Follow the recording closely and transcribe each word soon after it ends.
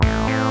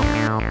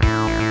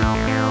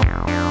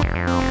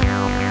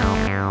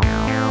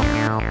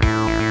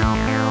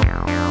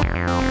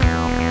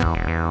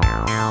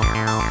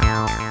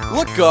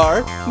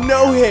Scar,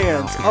 no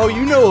hands. Oh,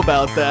 you know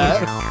about that.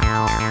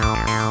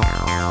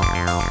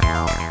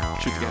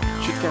 Shoot the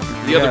captain. Shoot the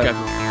captain. The other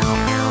captain.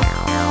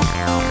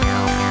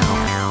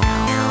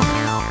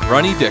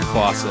 Runny Dick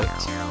Fawcett.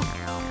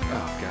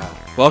 Oh, God.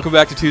 Welcome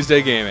back to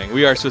Tuesday Gaming.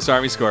 We are Swiss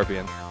Army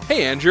Scorpion.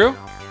 Hey, Andrew.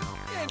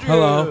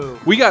 Hello.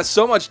 We got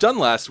so much done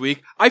last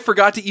week, I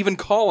forgot to even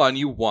call on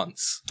you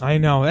once. I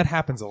know, that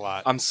happens a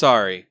lot. I'm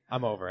sorry.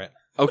 I'm over it.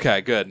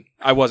 Okay, good.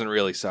 I wasn't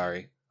really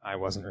sorry. I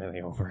wasn't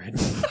really over it.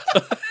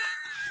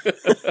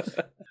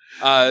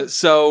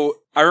 So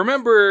I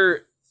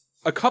remember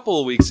a couple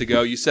of weeks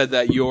ago, you said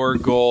that your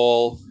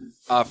goal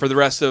for the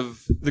rest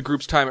of the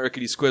group's time at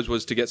Rickety Squibs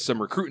was to get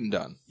some recruiting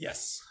done.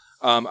 Yes.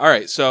 All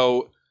right,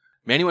 so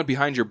Manny went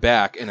behind your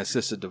back and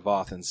assisted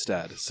Devoth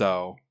instead.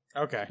 So,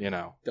 Okay. you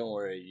know. Don't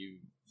worry, you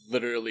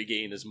literally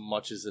gain as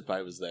much as if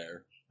I was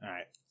there. All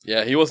right.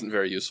 Yeah, he wasn't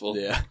very useful.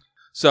 Yeah.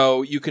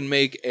 So you can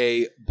make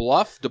a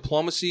bluff,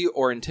 diplomacy,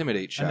 or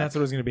intimidate check. And that's what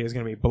it was going to be. It was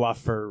going to be bluff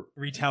for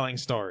retelling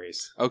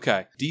stories.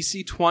 Okay.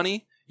 DC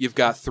 20, you've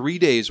got 3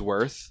 days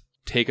worth.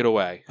 Take it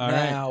away. All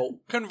right. Now,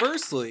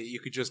 conversely, you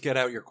could just get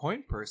out your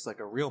coin purse like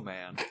a real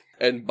man.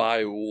 And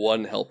buy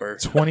one helper.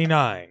 29.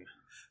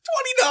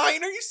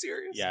 29? Are you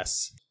serious?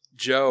 Yes.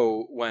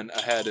 Joe went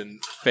ahead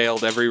and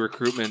failed every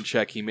recruitment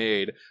check he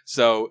made.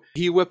 So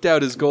he whipped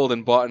out his gold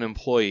and bought an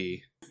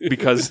employee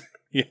because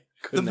he The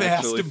couldn't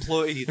masked actually...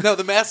 employee. No,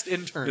 the masked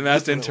intern. The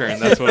masked That's what it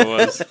intern, that's what it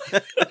was.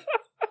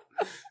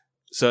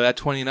 So that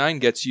 29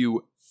 gets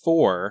you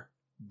 4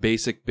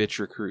 basic bitch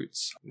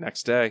recruits.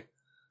 Next day.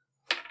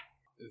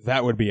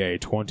 That would be a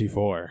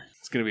 24.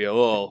 It's going to be a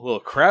little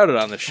crowded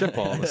on the ship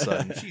all of a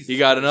sudden. You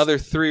got another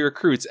 3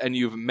 recruits, and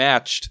you've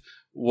matched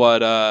what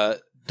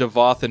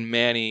Devoth and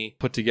Manny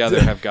put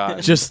together have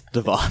gotten. Just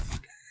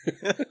Devoth.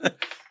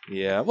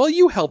 Yeah. Well,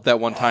 you helped that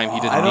one time he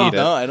didn't need it.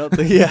 I don't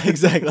think. Yeah,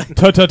 exactly.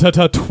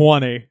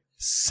 20.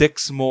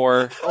 6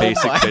 more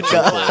basic my bitch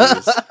God.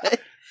 employees.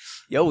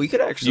 Yo, we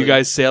could actually. You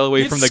guys sail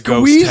away from the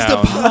ghost Squeezed town.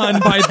 upon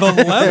by the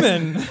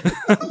lemon.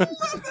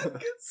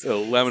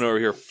 So Lemon over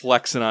here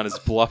flexing on his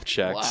bluff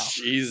checks. Wow.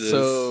 Jesus.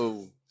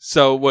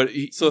 So what?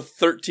 So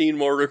 13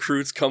 more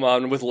recruits come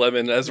on with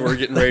Lemon as we're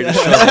getting ready to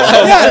shut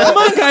Yeah, come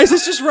on, guys.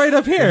 It's just right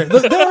up here.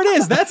 There it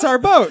is. That's our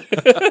boat.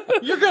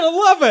 You're going to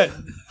love it.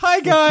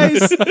 Hi,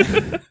 guys.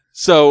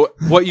 So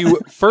what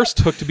you first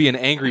took to be an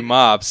angry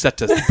mob set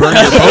to burn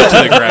your boat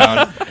to the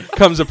ground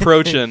comes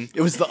approaching. It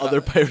was the other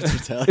Pirates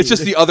Battalion. It's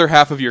just the other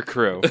half of your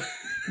crew.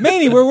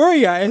 Manny, where were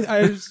you?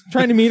 I was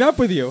trying to meet up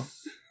with you.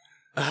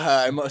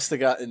 I must have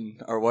gotten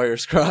our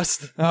wires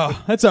crossed.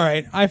 Oh, that's all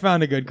right. I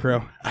found a good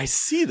crew. I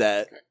see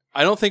that.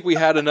 I don't think we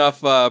had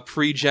enough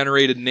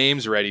pre-generated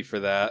names ready for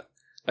that.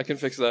 I can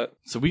fix that.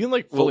 So we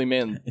can fully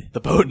man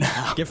the boat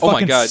now. Get Oh my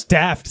fucking God.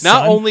 staffed,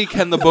 Not son. only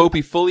can the boat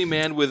be fully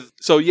manned with...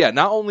 So yeah,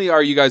 not only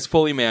are you guys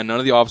fully manned, none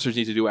of the officers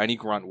need to do any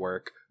grunt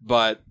work,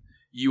 but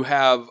you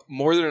have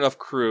more than enough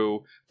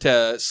crew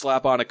to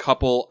slap on a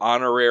couple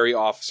honorary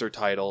officer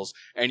titles,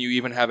 and you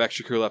even have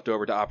extra crew left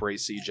over to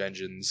operate siege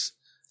engines.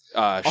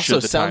 Also,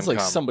 should the sounds time like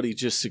come. somebody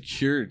just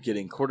secured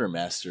getting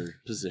quartermaster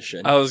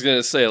position. I was going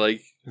to say,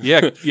 like,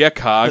 Yeah,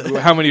 Cog.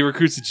 How many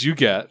recruits did you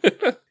get?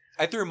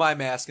 I threw my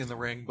mask in the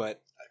ring, but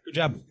Good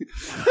job.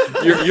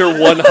 your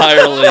one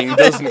hireling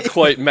doesn't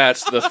quite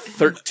match the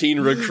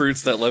 13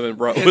 recruits that Lemon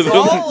brought with it's him.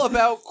 all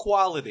about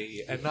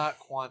quality and not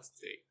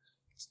quantity.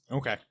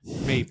 Okay.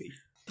 Maybe.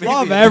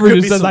 Law of There could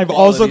averages be says some I've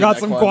quality also in got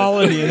that some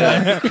quantity. quality in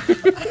there.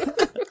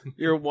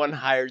 Your one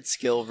hired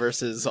skill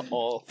versus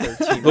all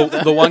 13.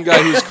 The one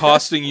guy who's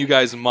costing you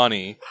guys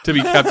money to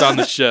be kept on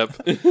the ship.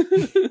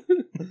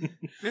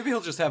 Maybe he'll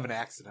just have an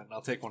accident and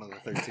I'll take one of the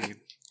 13.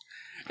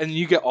 And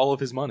you get all of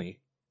his money.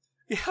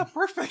 Yeah,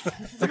 perfect.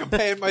 It's like I'm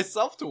paying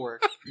myself to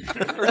work.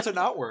 Or to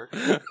not work.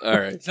 All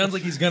right. Sounds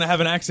like he's going to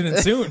have an accident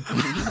soon.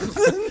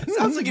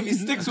 Sounds like if he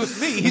sticks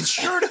with me, he's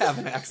sure to have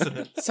an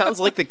accident. Sounds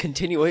like the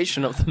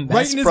continuation of the Right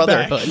Mass in his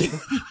Brotherhood.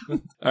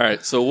 All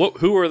right. So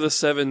who are the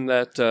 7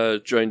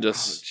 that joined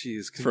us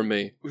Jeez. from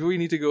me? Do we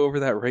need to go over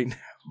that right now?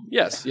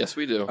 Yes,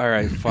 we do. All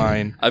right,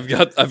 fine. I've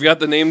got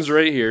the names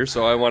right here,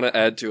 so I want to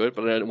add to it,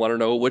 but I want to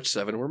know which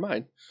 7 were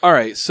mine. All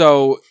right,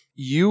 so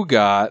you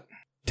got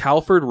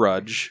Talford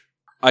Rudge,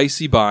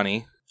 Icy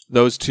Bonnie.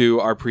 Those 2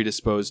 are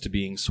predisposed to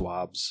being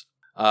swabs.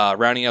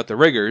 Rounding out the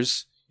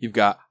riggers, you've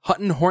got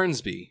Hutton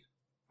Hornsby,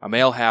 a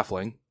male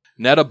halfling,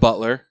 Netta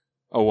Butler,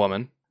 a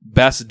woman,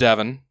 Bess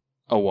Devon,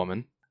 a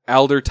woman,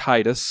 Alder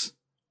Titus,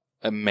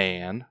 a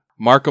man,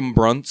 Markham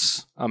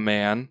Bruntz, a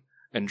man,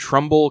 and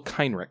Trumbull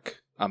Keinrich,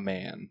 a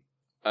man.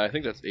 I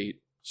think that's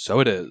 8. So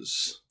it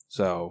is.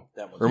 So,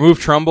 remove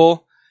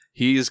Trumbull.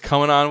 He's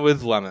coming on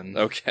with Lemon.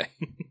 Okay.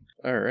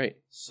 All right.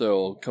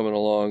 So coming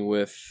along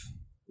with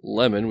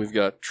Lemon, we've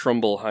got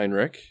Trumbull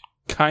Heinrich,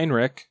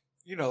 Keinrich.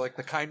 You know, like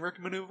the Keinrich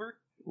maneuver?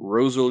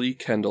 Rosalie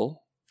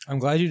Kendall, I'm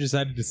glad you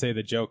decided to say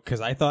the joke because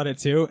I thought it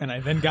too, and I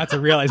then got to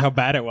realize how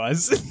bad it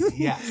was.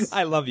 Yes.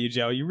 I love you,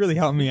 Joe. You really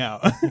helped me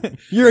out.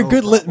 You're a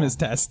good litmus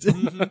test.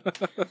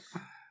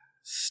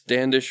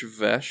 Standish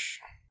Vesh,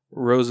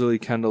 Rosalie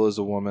Kendall is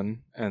a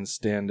woman, and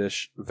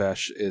Standish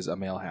Vesh is a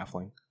male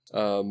halfling.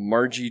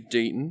 Margie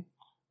Dayton,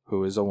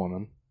 who is a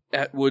woman,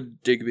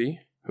 Atwood Digby.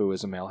 who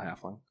is a male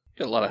halfling.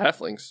 Got a lot of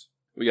halflings.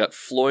 We got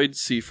Floyd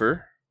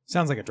Seifer.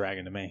 Sounds like a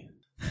dragon to me.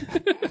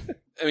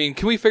 I mean,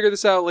 can we figure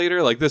this out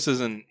later? Like, this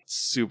isn't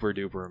super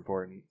duper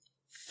important.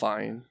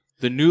 Fine.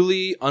 The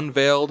newly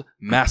unveiled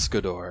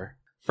Mascador,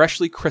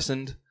 freshly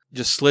christened,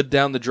 just slid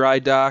down the dry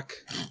dock.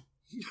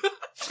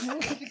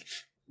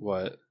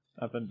 What?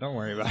 Nothing. Don't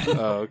worry about it.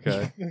 Oh,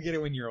 okay. You'll get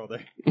it when you're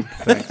older.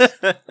 Thanks.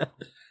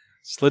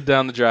 Slid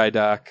down the dry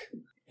dock,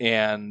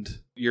 and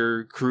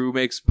your crew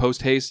makes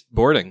post-haste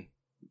boarding.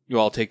 You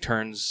all take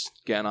turns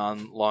getting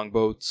on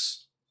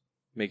longboats,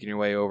 making your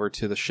way over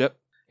to the ship,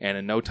 and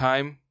in no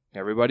time,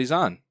 everybody's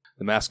on.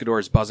 The Mascador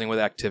is buzzing with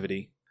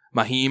activity.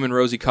 Mahim and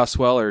Rosie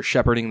Cuswell are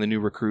shepherding the new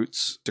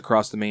recruits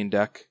across the main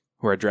deck,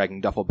 who are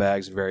dragging duffel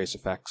bags and various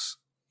effects.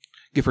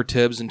 Gifford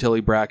Tibbs and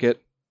Tilly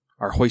Brackett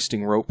are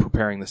hoisting rope,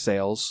 preparing the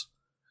sails.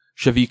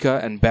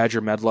 Shavika and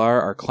Badger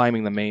Medlar are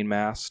climbing the main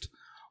mast,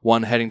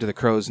 one heading to the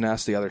crow's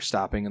nest, the other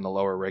stopping in the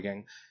lower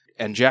rigging.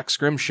 And Jack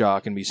Scrimshaw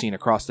can be seen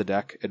across the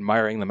deck,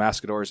 admiring the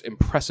Mascador's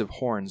impressive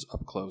horns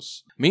up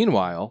close.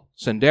 Meanwhile,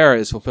 Sandera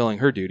is fulfilling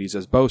her duties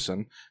as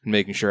bosun and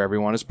making sure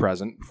everyone is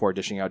present before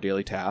dishing out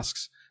daily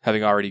tasks,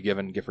 having already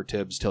given Gifford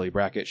Tibbs, Tilly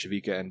Brackett,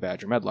 Shavika, and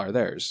Badger Medlar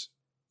theirs.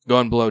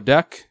 Going below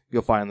deck,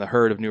 you'll find the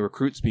herd of new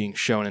recruits being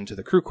shown into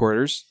the crew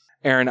quarters.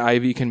 Aaron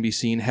Ivy can be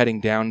seen heading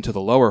down to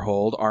the lower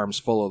hold, arms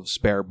full of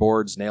spare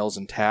boards, nails,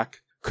 and tack.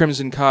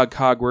 Crimson Cog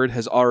Cogward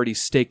has already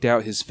staked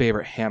out his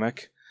favorite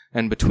hammock,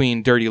 and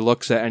between dirty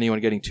looks at anyone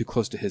getting too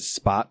close to his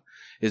spot,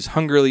 is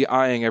hungrily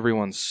eyeing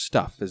everyone's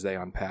stuff as they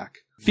unpack.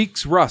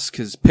 Feeks Rusk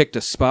has picked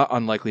a spot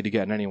unlikely to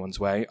get in anyone's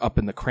way, up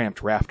in the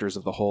cramped rafters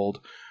of the hold,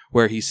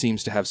 where he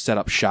seems to have set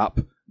up shop,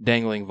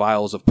 dangling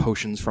vials of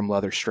potions from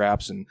leather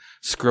straps and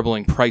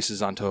scribbling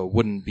prices onto a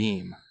wooden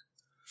beam.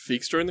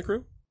 Feeks joined the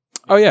crew?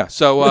 Oh yeah,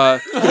 so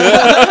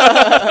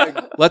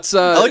let's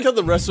I like how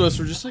the rest of us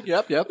were just like,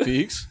 yep,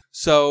 peaks.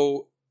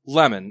 So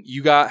Lemon,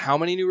 you got how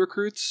many new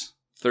recruits?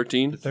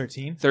 13.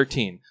 13.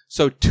 13.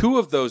 So 2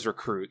 of those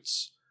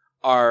recruits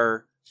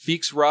are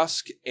Feeks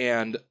Rusk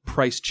and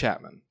Price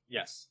Chapman.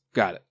 Yes.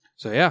 Got it.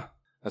 So yeah,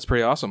 that's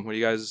pretty awesome. What are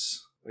you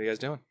guys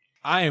doing?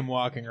 I am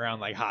walking around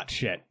like hot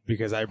shit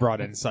because I brought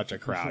in such a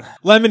crowd.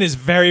 Lemon is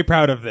very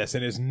proud of this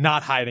and is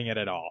not hiding it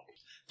at all.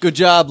 Good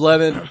job,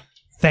 Lemon.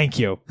 Thank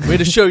you. Way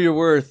to show your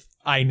worth.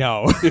 I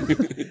know.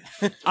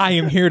 I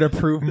am here to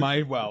prove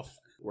my wealth.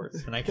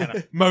 And I kind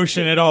of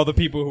motion at all the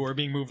people who are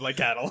being moved like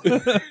cattle.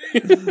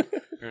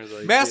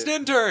 Masked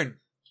intern!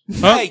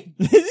 Huh? Hey,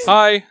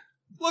 Hi.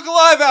 look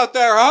alive out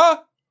there,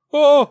 huh?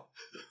 Oh,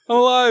 I'm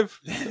alive.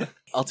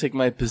 I'll take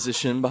my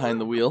position behind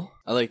the wheel.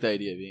 I like the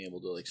idea of being able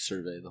to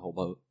survey the whole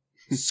boat.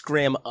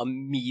 Scram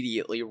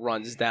immediately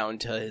runs down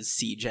to his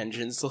siege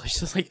engine, so he's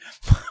just like,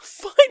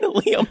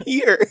 finally, I'm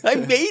here. I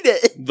made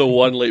it. The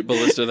one late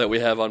ballista that we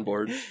have on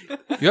board.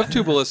 You have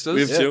 2 ballistas.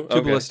 We have 2? Two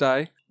Okay.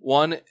 ballistae.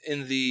 One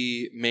in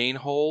the main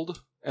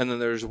hold, and then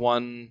there's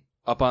one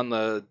up on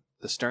the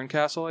stern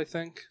castle, I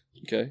think.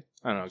 Okay.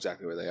 I don't know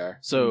exactly where they are.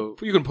 So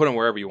You can put them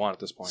wherever you want at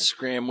this point.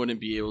 Scram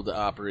wouldn't be able to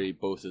operate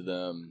both of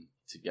them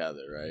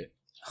together, right?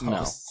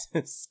 No.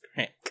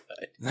 Scram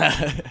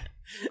good.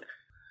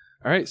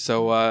 All right,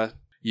 so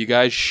you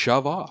guys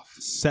shove off.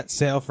 Set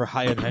sail for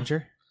high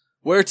adventure.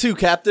 Where to,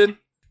 Captain?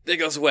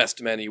 Take us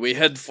west, Manny. We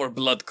head for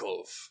Blood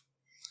Cove.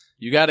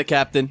 You got it,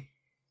 Captain.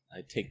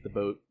 I take the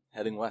boat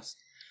heading west.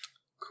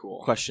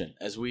 Cool. Question: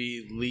 as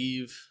we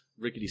leave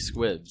Rickety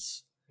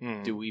Squibs,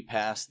 do we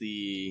pass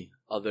the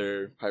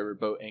other pirate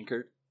boat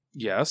anchored?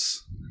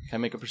 Yes. Can I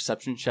make a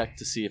perception check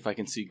to see if I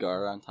can see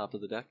Gar on top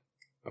of the deck?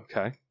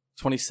 Okay.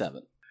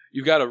 27.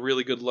 You got a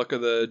really good look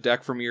of the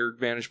deck from your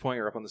vantage point.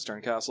 You're up on the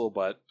stern castle,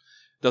 but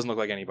it doesn't look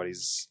like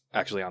anybody's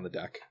actually on the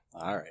deck.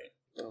 All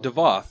right.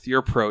 Devoth, you're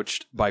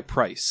approached by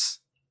Price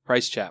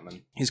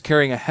Chapman. He's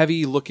carrying a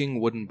heavy-looking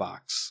wooden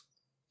box.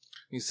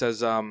 He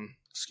says,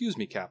 excuse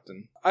me,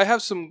 Captain. I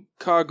have some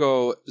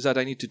cargo that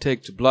I need to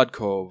take to Blood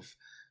Cove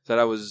that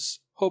I was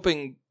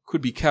hoping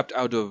could be kept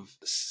out of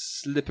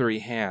slippery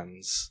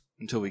hands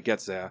until we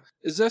get there.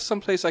 Is there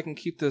some place I can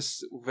keep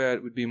this where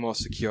it would be more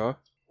secure?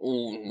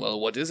 Oh, well,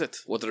 what is it?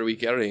 What are we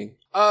carrying?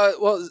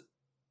 Well,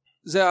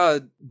 they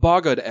are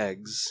boggart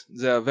eggs.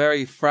 They're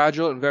very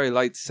fragile and very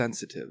light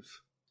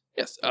sensitive.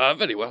 Yes,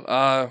 very well.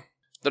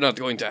 They're not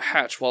going to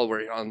hatch while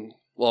we're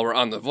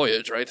on the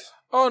voyage, right?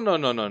 Oh, no.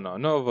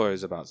 No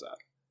worries about that.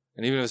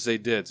 And even if they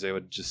did, they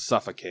would just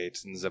suffocate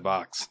in the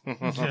box.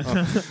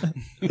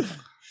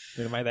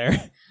 Am I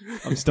there?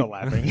 I'm still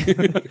laughing.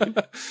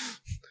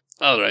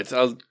 All right,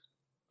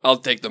 I'll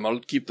take them. I'll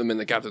keep them in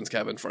the captain's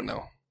cabin for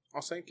now. Oh,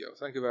 thank you.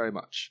 Thank you very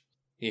much.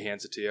 He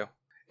hands it to you.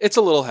 It's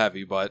a little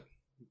heavy, but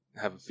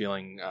I have a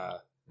feeling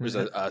there's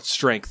a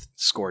strength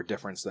score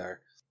difference there.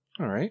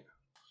 All right.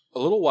 A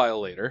little while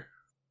later,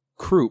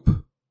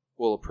 Croup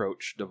will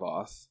approach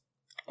Devoth.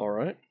 All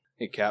right.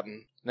 Hey,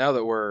 Captain. Now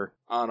that we're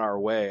on our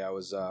way, I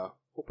was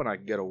hoping I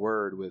could get a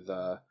word with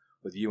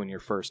you and your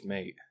first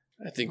mate.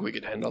 I think we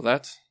could handle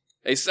that.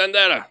 Hey,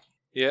 Sandera,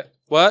 Yeah.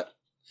 What?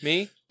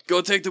 Me?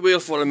 go take the wheel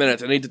for a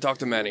minute. I need to talk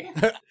to Manny.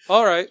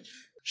 All right.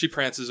 She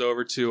prances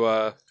over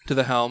to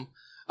the helm.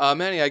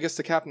 Manny, I guess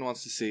the captain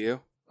wants to see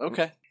you.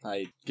 Okay.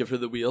 I give her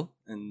the wheel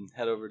and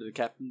head over to the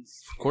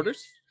captain's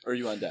quarters. Or are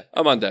you on deck?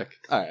 I'm on deck.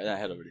 All right, I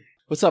head over to you.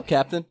 What's up,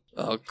 Captain?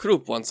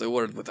 Krupp wants a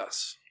word with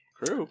us.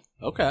 Crew.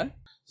 Okay.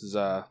 This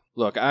is,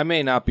 look, I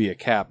may not be a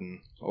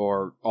captain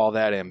or all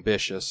that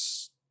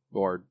ambitious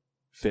or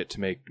fit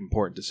to make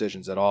important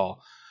decisions at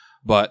all,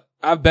 but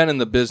I've been in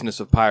the business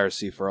of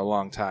piracy for a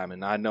long time,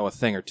 and I know a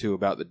thing or two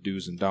about the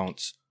do's and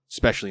don'ts,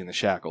 especially in the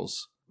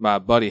shackles. My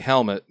buddy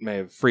Helmet may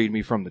have freed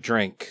me from the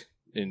drink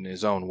in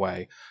his own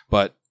way,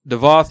 but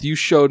Devoth, you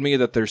showed me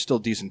that there's still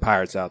decent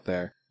pirates out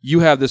there. You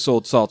have this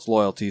old salt's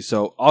loyalty,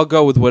 so I'll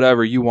go with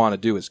whatever you want to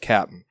do as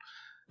captain.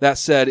 That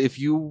said, if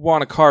you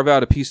want to carve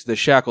out a piece of the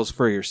shackles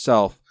for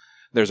yourself,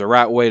 there's a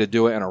right way to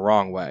do it and a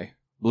wrong way.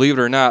 Believe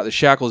it or not, the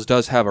shackles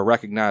does have a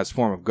recognized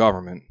form of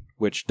government,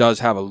 which does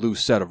have a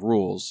loose set of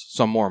rules,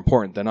 some more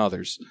important than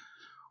others.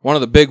 One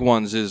of the big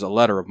ones is a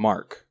letter of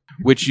marque,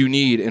 which you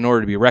need in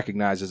order to be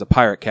recognized as a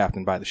pirate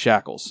captain by the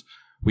shackles.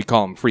 We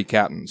call them free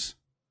captains.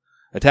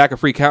 Attack a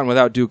free captain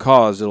without due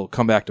cause, it'll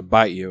come back to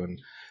bite you, and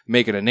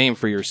making a name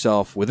for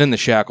yourself within the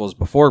shackles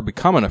before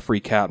becoming a free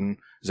captain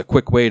is a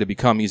quick way to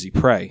become easy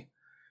prey.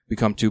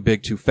 Become too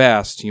big too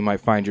fast, you might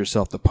find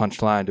yourself the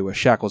punchline to a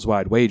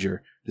shackles-wide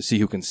wager to see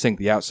who can sink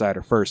the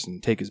outsider first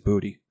and take his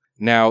booty.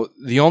 Now,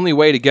 the only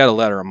way to get a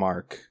letter of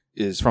marque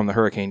is from the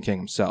Hurricane King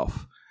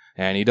himself,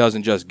 and he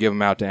doesn't just give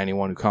them out to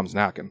anyone who comes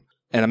knocking.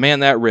 And a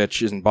man that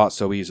rich isn't bought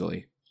so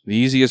easily. The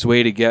easiest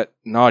way to get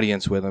an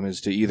audience with him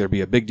is to either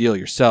be a big deal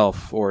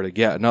yourself or to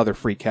get another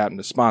free captain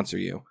to sponsor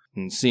you.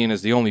 And seeing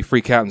as the only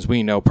free captains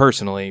we know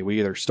personally, we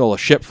either stole a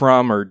ship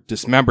from or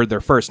dismembered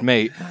their first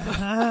mate,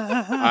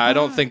 I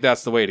don't think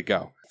that's the way to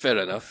go. Fair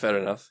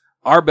enough.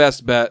 Our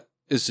best bet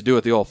is to do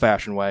it the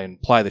old-fashioned way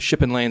and ply the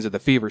shipping lanes of the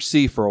Fever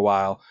Sea for a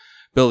while,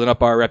 building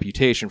up our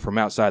reputation from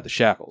outside the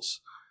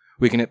shackles.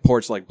 We can hit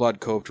ports like Blood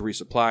Cove to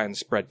resupply and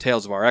spread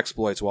tales of our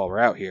exploits while we're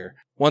out here.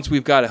 Once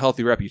we've got a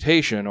healthy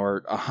reputation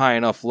or a high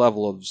enough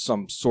level of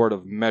some sort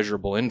of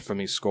measurable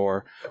infamy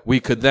score, we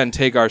could then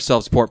take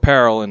ourselves to Port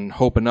Peril and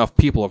hope enough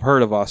people have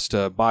heard of us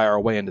to buy our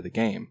way into the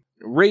game.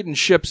 Raiding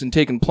ships and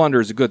taking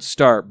plunder is a good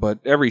start, but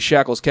every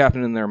shackles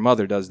captain and their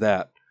mother does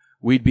that.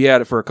 We'd be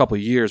at it for a couple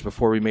of years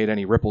before we made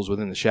any ripples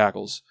within the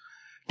shackles.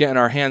 Getting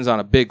our hands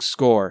on a big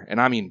score, and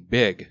I mean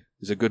big,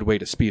 is a good way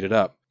to speed it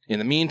up. In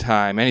the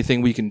meantime,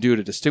 anything we can do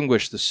to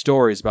distinguish the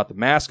stories about the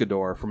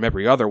Mascador from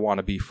every other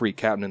wannabe free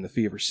captain in the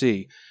Fever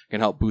Sea can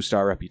help boost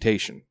our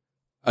reputation.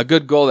 A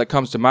good goal that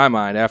comes to my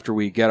mind after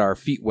we get our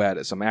feet wet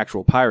at some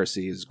actual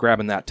piracy is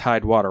grabbing that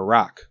Tidewater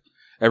Rock.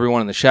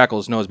 Everyone in the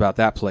shackles knows about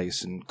that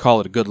place and call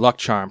it a good luck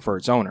charm for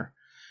its owner.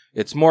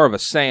 It's more of a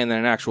saying than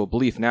an actual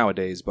belief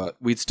nowadays, but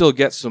we'd still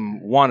get some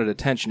wanted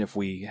attention if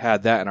we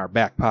had that in our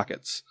back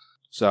pockets.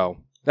 So,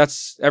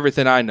 that's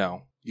everything I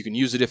know. You can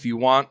use it if you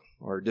want,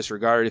 or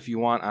disregard it if you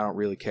want. I don't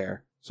really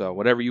care. So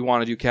whatever you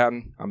want to do,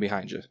 Captain, I'm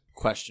behind you.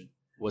 Question.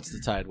 What's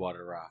the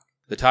Tidewater Rock?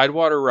 The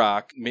Tidewater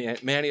Rock,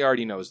 Manny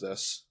already knows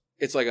this.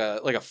 It's like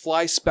a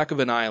fly speck of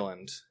an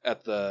island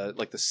at the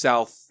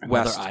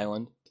southwest. Another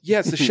island? Yeah,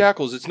 it's the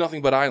shackles. It's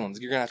nothing but islands.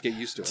 You're going to have to get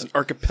used to it. It's an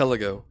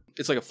archipelago.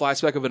 It's like a fly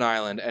speck of an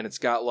island, and it's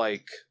got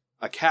like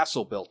a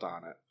castle built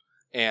on it.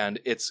 And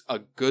it's a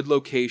good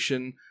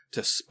location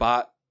to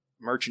spot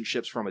merchant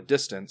ships from a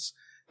distance.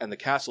 And the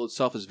castle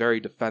itself is very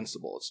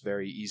defensible. It's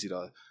very easy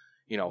to,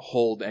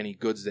 hold any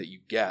goods that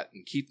you get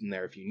and keep them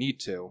there if you need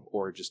to,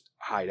 or just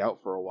hide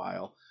out for a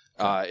while.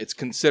 It's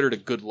considered a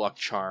good luck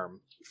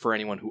charm for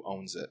anyone who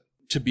owns it.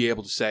 To be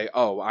able to say,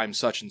 oh, I'm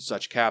such and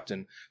such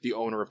captain, the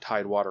owner of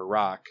Tidewater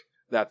Rock,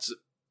 that's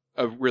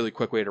a really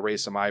quick way to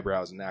raise some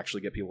eyebrows and actually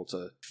get people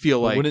to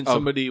feel like... Wouldn't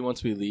somebody,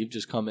 once we leave,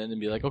 just come in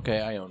and be like,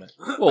 okay, I own it?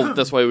 Well,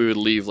 that's why we would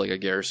leave like a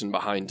garrison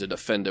behind to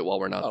defend it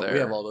while we're not there. We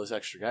have all those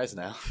extra guys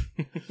now.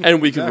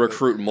 And we can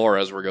recruit more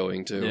as we're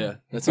going too. Yeah,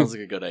 that sounds like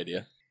a good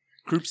idea.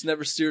 Group's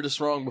never steered us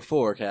wrong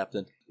before,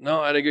 Captain.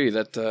 No, I'd agree.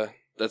 That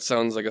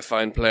sounds like a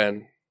fine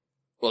plan.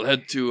 We'll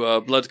head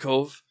to Blood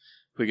Cove.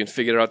 We can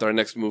figure out our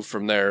next move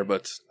from there,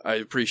 but I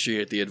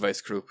appreciate the advice,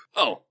 Krupp.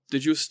 Oh,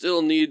 did you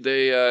still need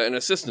an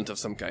assistant of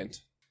some kind?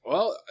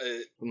 Well,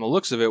 from the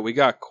looks of it, we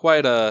got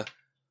quite a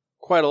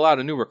lot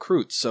of new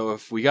recruits, so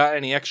if we got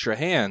any extra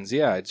hands,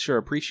 yeah, I'd sure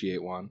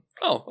appreciate one.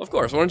 Oh, of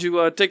course. Why don't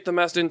you take the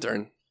masked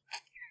intern?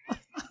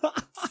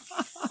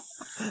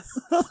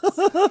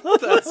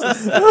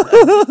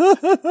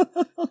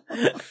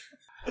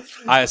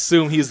 I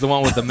assume he's the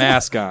one with the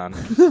mask on.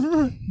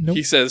 Nope.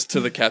 He says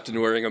to the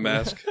captain wearing a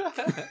mask.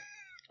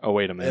 Oh,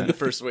 wait a And minute. the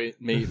first mate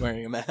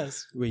wearing a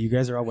mask. Wait, you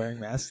guys are all wearing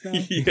masks now?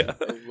 Yeah.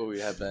 Well,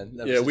 we have been.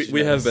 Ever Yeah, since we you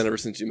met have us. been ever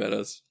since you met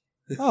us.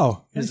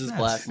 Oh, His that's is nice.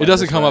 black. It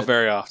doesn't come up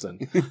very often.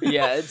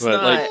 Yeah, it's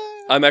But, not.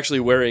 I'm actually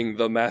wearing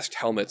the masked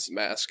helmet's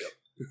mask.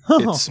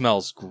 It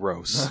smells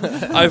gross.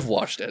 I've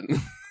washed it.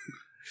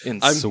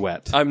 In I'm-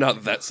 sweat. I'm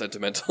not that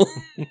sentimental.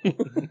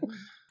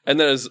 And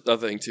then there's the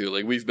thing too,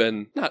 like we've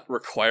been not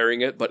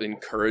requiring it, but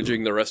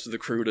encouraging the rest of the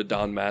crew to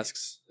don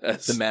masks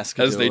as The mask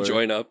as they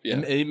join up. Yeah.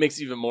 It makes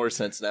even more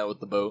sense now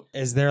with the boat.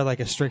 Is there like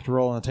a strict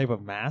rule on the type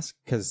of mask?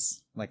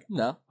 Because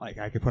No. Like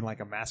I could put like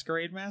a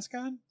masquerade mask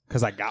on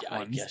because I got Yeah, I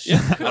one. guess.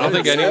 I don't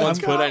think anyone's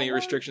I'm- put any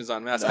restrictions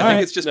on masks. I All think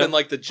right. it's just been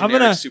like the I'm generic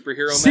gonna-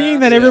 superhero mask. Seeing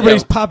that Yeah.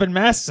 everybody's popping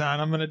masks on,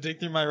 I'm gonna dig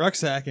through my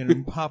rucksack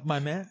and pop my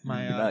Nice.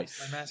 my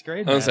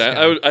masquerade I was mask. saying,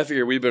 on. I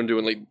figure we've been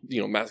doing like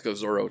Mask of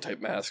Zorro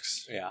type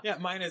masks. Yeah. Yeah,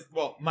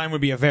 mine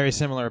would be a very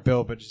similar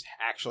build, but just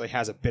actually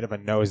has a bit of a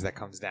nose that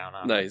comes down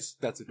on it. Nice,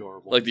 That's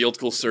adorable. like the old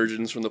school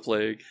surgeons from the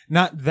plague.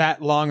 Not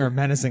that long or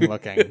menacing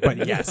looking,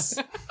 but yes.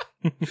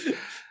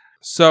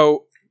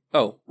 So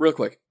Oh, real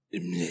quick.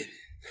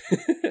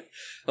 I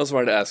also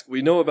wanted to ask.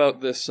 We know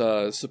about this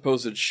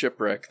supposed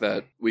shipwreck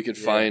that we could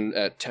find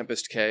at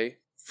Tempest Cay.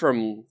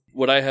 From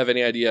would I have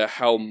any idea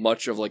how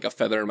much of like a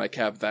feather in my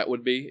cap that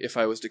would be if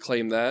I was to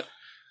claim that?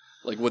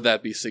 Like, would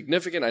that be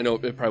significant? I know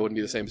it probably wouldn't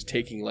be the same as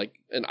taking like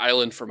an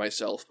island for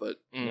myself, but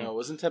No,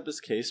 wasn't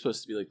Tempest Cay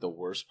supposed to be like the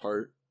worst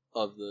part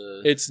of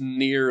the? it's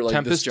near like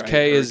Tempest this giant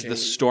Cay is the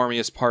hurricane.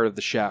 stormiest part of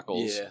the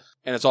Shackles. Yeah.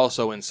 And it's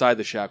also inside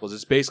the Shackles.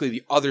 It's basically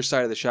the other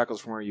side of the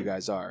Shackles from where you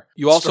guys are.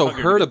 You also Stronger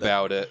to heard get that.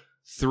 about it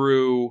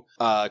through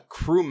a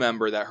crew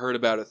member that heard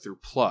about it through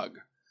Plug.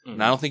 Mhm.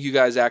 And I don't think you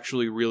guys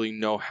actually really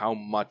know how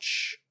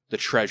much the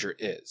treasure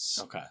is.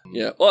 Okay.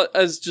 Yeah, well,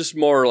 as just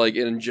more like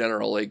in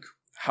general, like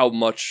how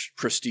much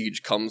prestige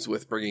comes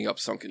with bringing up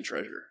sunken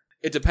treasure.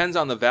 It depends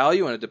on the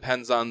value and it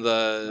depends on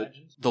the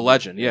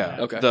legend, yeah.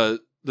 Okay.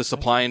 The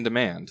supply and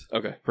demand,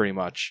 Okay, pretty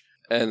much.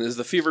 and is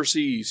the Fever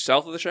Sea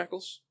south of the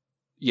Shackles?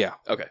 Yeah.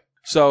 Okay.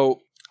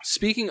 So,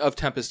 speaking of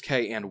Tempest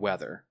Cay and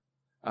weather,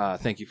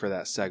 thank you for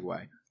that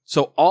segue.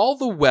 So, all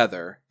the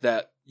weather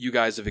that you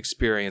guys have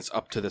experienced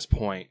up to this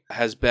point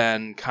has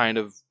been kind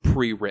of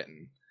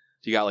pre-written.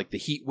 You got like the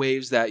heat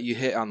waves that you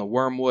hit on the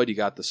Wormwood, you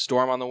got the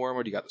storm on the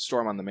Wormwood, you got the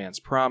storm on the Man's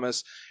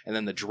Promise, and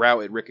then the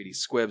drought at Rickety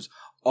Squibs,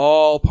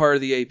 all part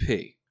of the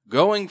AP.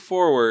 Going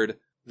forward,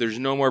 there's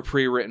no more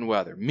pre-written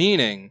weather,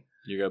 meaning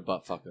You're gonna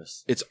butt fuck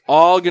us. it's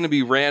all going to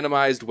be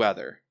randomized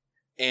weather.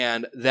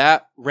 And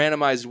that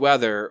randomized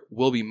weather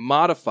will be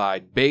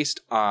modified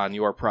based on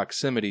your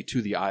proximity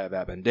to the Eye of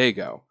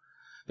Abendago.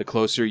 The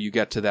closer you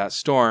get to that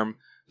storm,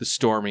 the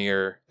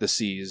stormier the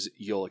seas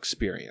you'll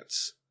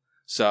experience.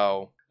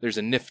 So there's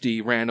a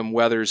nifty random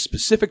weather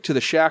specific to the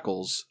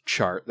Shackles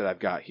chart that I've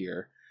got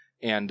here.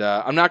 And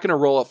I'm not going to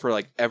roll it for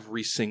like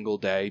every single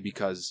day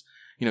because,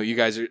 you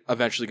guys are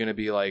eventually going to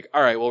be like,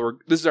 all right, well,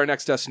 this is our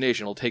next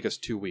destination. It'll take us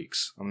 2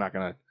 weeks. I'm not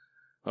going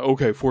to,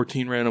 okay,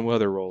 14 random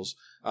weather rolls.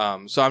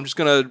 So I'm just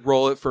going to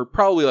roll it for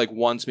probably like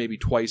once, maybe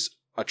twice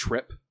a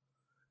trip,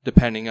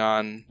 depending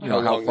on how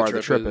long far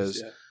the trip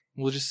is. yeah.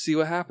 We'll just see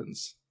what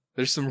happens.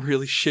 There's some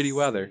really shitty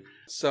weather.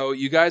 So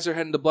you guys are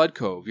heading to Blood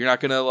Cove. You're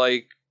not going to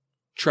like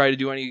try to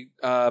do any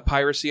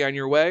piracy on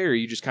your way, or are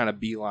you just kind of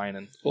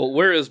beelining? Well,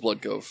 where is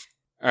Blood Cove?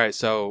 All right,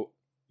 so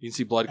you can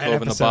see Blood At Cove in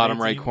the episode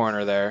bottom right 18.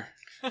 corner there.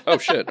 Oh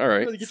shit! All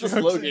right, It's a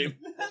slow game.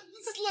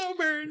 Slow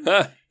burn.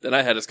 then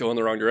I had us go in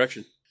the wrong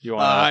direction. You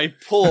want I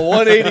pull a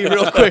 180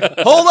 real quick.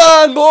 Hold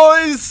on,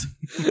 boys.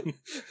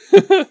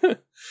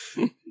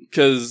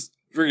 Because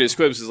Rickety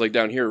Squibs is like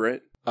down here,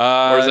 right?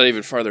 Or is that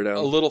even farther down?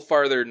 a little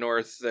farther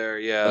north there?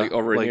 Yeah, Like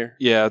over in here?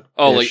 Yeah.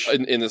 Oh, ish. like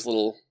in this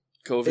little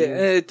cove.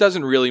 It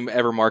doesn't really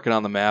ever mark it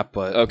on the map,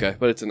 but Okay,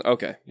 but it's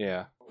okay.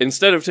 yeah.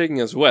 Instead of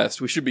taking us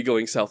west, we should be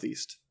going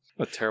southeast.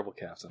 A terrible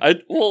captain.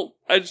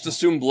 I just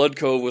assumed Blood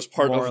Cove was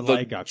part More of the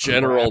like a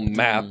general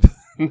crap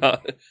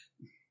map,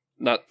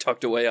 not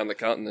tucked away on the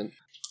continent.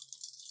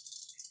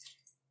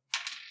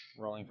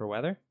 Rolling for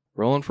weather.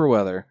 Rolling for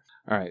weather.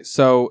 All right,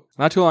 so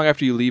not too long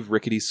after you leave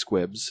Rickety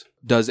Squibs,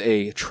 does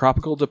a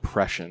tropical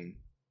depression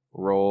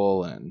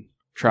roll in. I think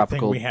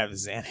Tropical we have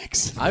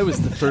Xanax. I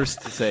was the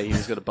first to say he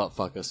was gonna butt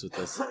fuck us with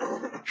this.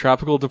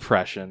 Tropical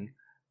depression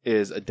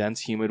is a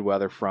dense, humid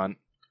weather front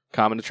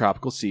common to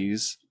tropical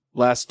seas.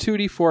 Lasts 2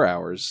 to 4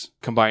 hours,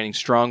 combining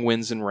strong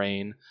winds and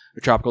rain.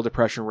 A tropical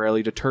depression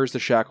rarely deters the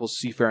Shackles'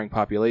 seafaring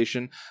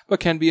population,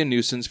 but can be a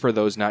nuisance for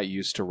those not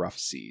used to rough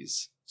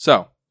seas.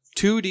 So,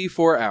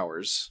 2d4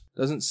 hours.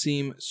 Doesn't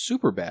seem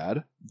super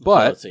bad,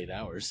 but it's 8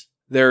 hours.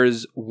 there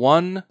is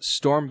one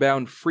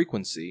stormbound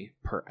frequency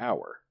per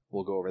hour.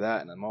 We'll go over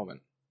that in a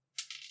moment.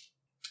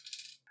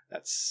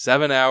 That's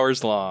 7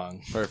 hours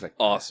long. Perfect.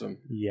 Awesome.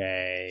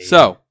 Yay.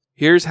 So,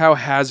 here's how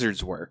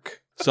hazards work.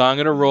 So I'm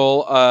going to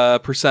roll a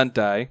percent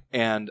die,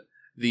 and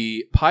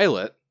the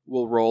pilot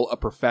will roll a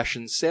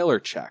profession sailor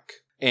check.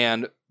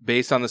 And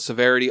based on the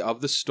severity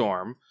of the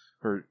storm,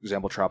 for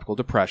example, tropical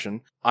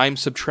depression, I'm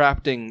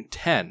subtracting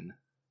 10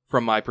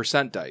 from my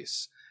percent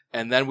dice.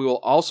 And then we will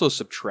also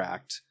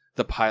subtract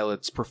the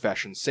pilot's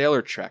profession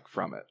sailor check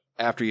from it.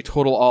 After you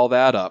total all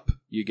that up,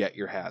 you get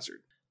your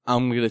hazard.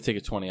 I'm gonna take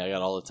a 20. I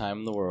got all the time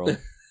in the world.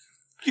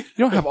 You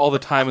don't have all the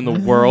time in the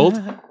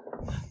world.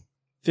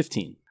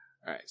 15.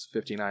 All right, so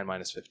 59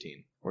 minus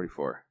 15,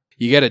 44.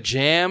 You get a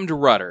jammed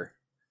rudder.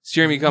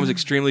 Steering becomes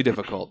extremely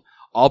difficult.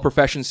 All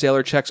profession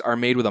sailor checks are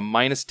made with a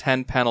minus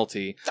 10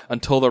 penalty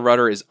until the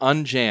rudder is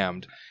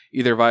unjammed,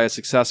 either via a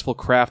successful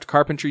craft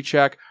carpentry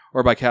check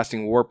or by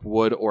casting warp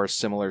wood or a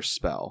similar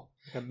spell.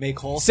 Make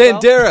whole spell?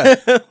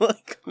 Sandera!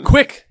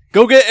 Quick!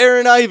 Go get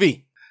Aaron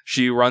Ivy!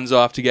 She runs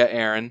off to get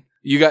Aaron.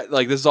 You got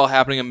like this is all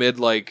happening amid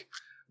like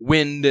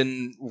wind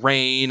and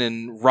rain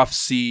and rough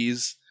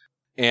seas,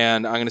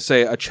 and I'm gonna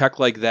say a check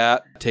like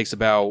that takes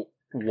about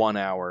 1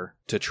 hour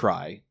to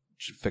try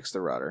to fix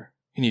the rudder.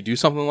 Can you do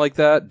something like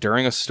that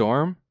during a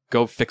storm?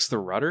 Go fix the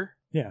rudder?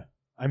 Yeah.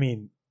 I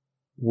mean,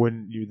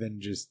 wouldn't you then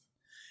just...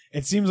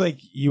 It seems like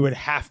you would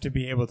have to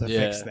be able to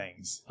fix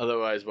things.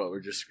 Otherwise, what, we're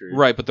just screwed.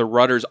 Right, but the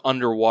rudder's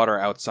underwater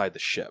outside the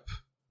ship.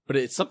 But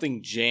it's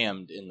something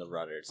jammed in the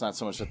rudder. It's not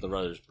so much that the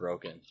rudder's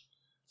broken.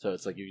 So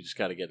it's like you just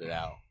got to get it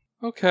out.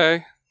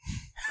 Okay.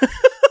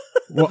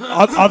 Well,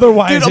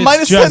 otherwise, Dude, a it's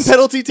minus just, 10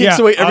 penalty takes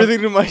yeah, away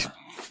everything to my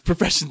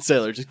profession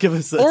sailor. Just give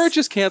us this. Or it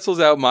just cancels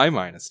out my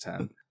minus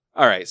 10.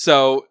 All right,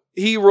 so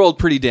he rolled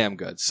pretty damn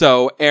good.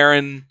 So,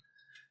 Aaron,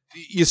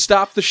 you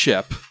stop the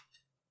ship.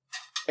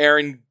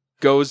 Aaron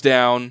goes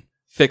down,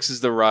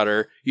 fixes the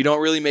rudder. You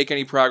don't really make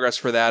any progress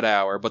for that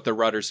hour, but the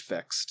rudder's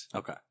fixed.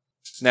 Okay.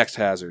 Next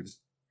hazard.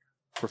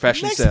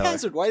 Profession Next sailor.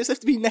 hazard. Why does it have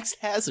to be next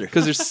hazard?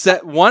 Because there's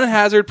set 1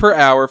 hazard per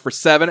hour for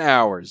 7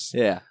 hours.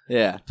 Yeah.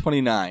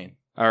 29.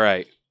 All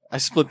right. I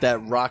split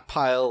that rock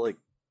pile like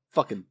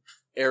fucking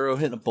arrow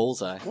hitting a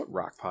bullseye. What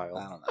rock I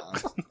pile?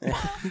 don't know.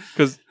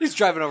 Because He's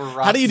driving over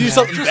rocks. How do you do man.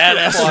 something Just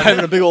badass for fun.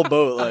 driving a big old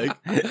boat?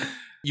 Like,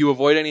 you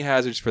avoid any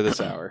hazards for this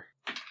hour.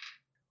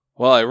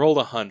 Well, I rolled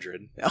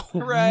 100.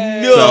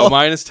 Hooray. So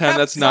minus 10,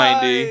 that's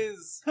 90.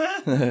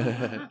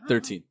 Capsize.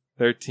 13.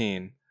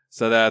 13.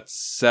 So that's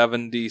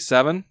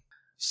 77.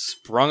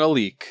 Sprung a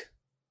leak.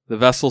 The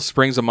vessel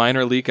springs a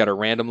minor leak at a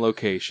random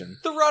location.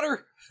 The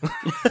rudder.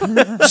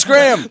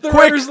 Scram! The Quick!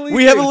 rudder's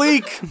We have a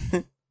leak!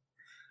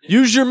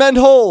 Use your mend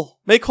hole.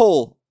 Make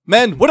hole.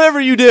 Mend. Whatever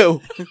you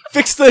do.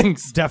 Fix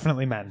things.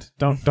 Definitely mend.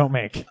 Don't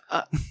make.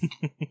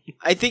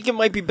 I think it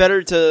might be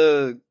better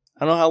to...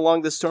 I don't know how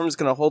long the storm is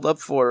going to hold up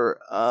for.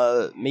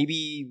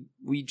 Maybe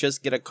we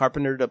just get a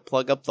carpenter to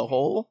plug up the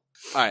hole?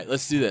 All right,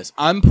 let's do this.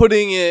 I'm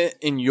putting it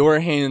in your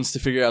hands to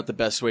figure out the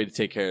best way to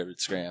take care of it,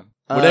 Scram.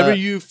 Whatever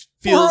you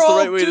feel is the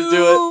right way to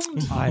do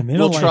it. I'm in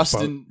We'll a trust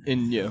lifeboat.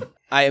 in you.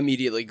 I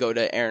immediately go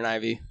to Aaron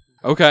Ivy.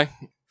 Okay.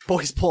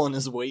 Boy's pulling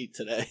his weight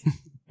today.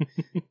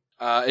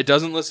 It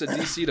doesn't list a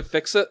DC to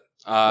fix it.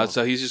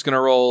 So he's just going to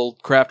roll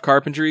craft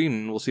carpentry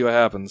and we'll see what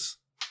happens.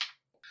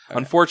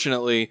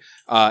 Unfortunately,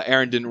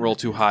 Aaron didn't roll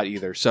too hot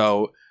either.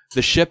 So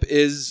the ship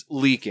is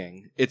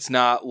leaking. It's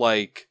not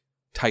like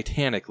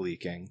Titanic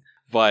leaking,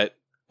 but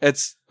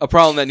it's a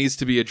problem that needs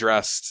to be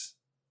addressed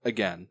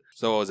again.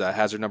 So what was that?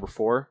 Hazard number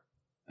 4?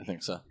 I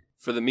think so.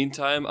 For the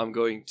meantime, I'm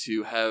going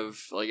to have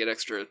like an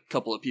extra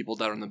couple of people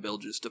down on the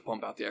bilges to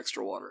pump out the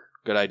extra water.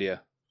 Good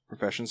idea.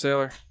 Profession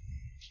sailor.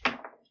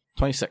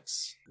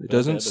 26. It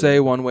doesn't say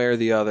one way or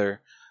the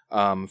other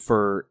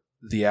for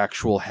the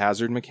actual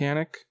hazard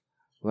mechanic.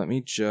 Let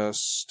me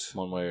just...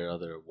 One way or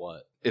other,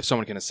 what? If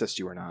someone can assist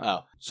you or not.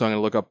 Oh. So I'm going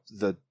to look up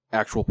the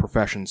actual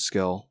profession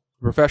skill.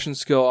 Profession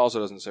skill also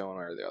doesn't say one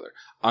way or the other.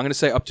 I'm going to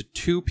say up to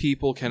 2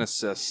 people can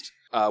assist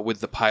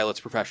with the pilot's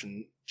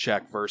profession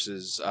check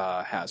versus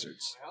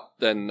hazards.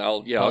 Then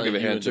I'll give a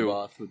hand and too.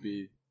 Devoth would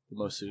be the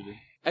most suited.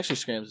 Actually,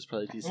 Scrams is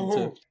probably decent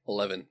too.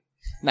 11.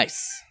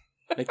 Nice.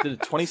 Make it a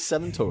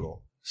 27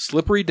 total.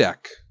 Slippery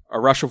deck. A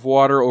rush of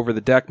water over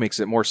the deck makes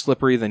it more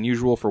slippery than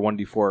usual for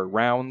 1d4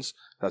 rounds.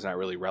 That's not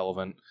really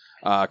relevant.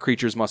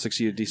 Creatures must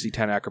succeed a DC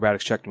 10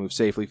 acrobatics check to move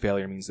safely.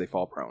 Failure means they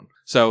fall prone.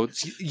 So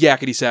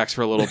yakety sacks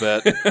for a little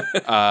bit,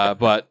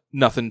 but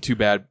nothing too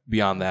bad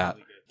beyond that.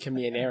 Can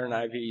me and Aaron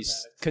Ivy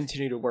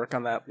continue to work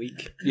on that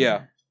leak?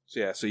 Yeah.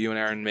 So you and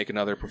Aaron make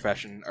another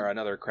profession or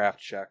another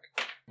craft check.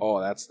 Oh,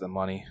 that's the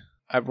money.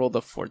 I rolled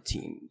a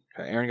 14.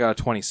 Okay, Aaron got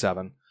a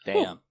 27.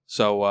 Damn.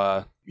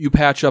 So you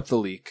patch up the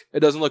leak. It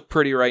doesn't look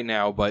pretty right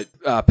now, but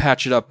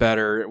patch it up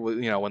better.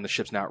 When the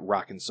ship's not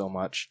rocking so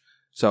much.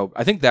 So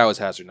I think that was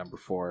hazard number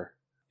 4.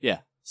 Yeah.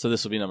 So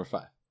this will be number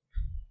 5.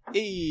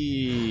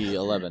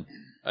 11.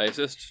 I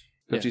assist.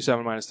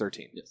 57 minus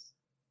 13. Yes.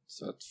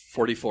 So it's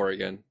 44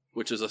 again,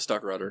 which is a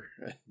stuck rudder.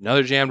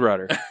 Another jammed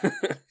rudder.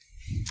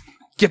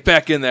 Get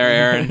back in there,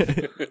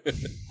 Aaron.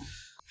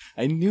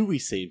 I knew we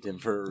saved him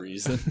for a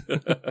reason.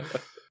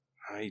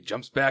 He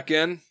jumps back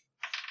in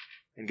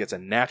and gets a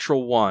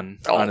natural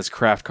 1 on his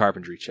craft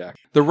carpentry check.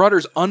 The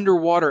rudder's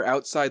underwater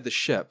outside the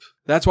ship.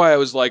 That's why I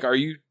was like,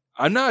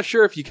 I'm not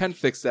sure if you can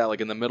fix that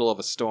like in the middle of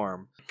a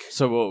storm.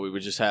 So what? We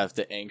would just have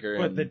to anchor.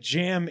 But and... the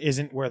jam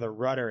isn't where the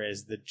rudder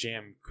is. The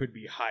jam could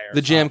be higher.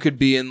 The jam up, could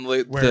be in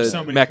where the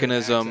somebody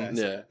mechanism. could access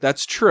it. Yeah.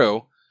 That's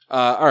true.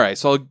 All right,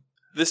 so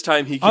This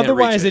time he can't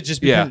Otherwise, reach it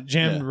just becomes Yeah.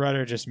 jammed Yeah.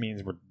 rudder just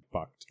means we're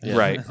fucked. Yeah.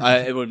 Right.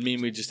 It would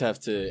mean we just have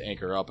to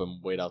anchor up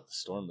and wait out the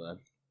storm then.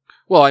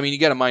 Well, I mean, you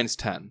get a minus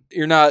 10.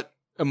 You're not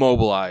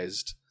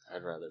immobilized.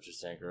 I'd rather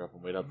just anchor up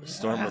and wait out the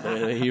storm with the way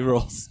that he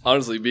rolls.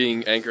 Honestly,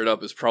 being anchored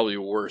up is probably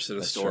worse in a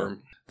That's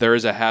storm. There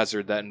is a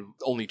hazard that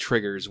only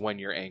triggers when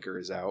your anchor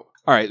is out.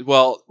 All right,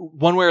 well,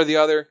 one way or the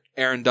other,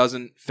 Aaron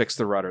doesn't fix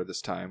the rudder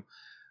this time.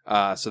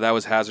 So that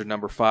was hazard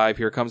number 5.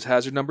 Here comes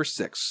hazard number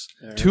 6.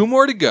 2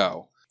 more to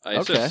go. I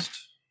Okay. assist.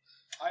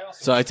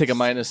 So I take a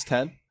minus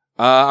 10,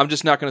 I'm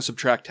just not going to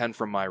subtract 10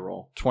 from my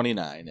roll.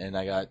 29, and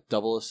I got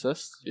double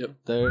assist Yep.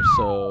 there,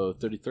 so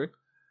 33.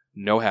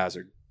 No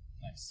hazard.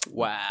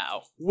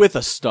 Wow. With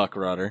a stuck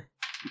rudder.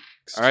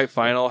 All right,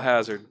 final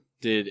hazard.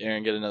 Did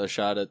Aaron get another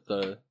shot at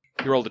the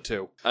You rolled a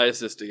 2. I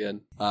assist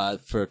again.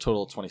 for a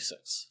total of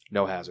 26?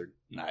 No hazard.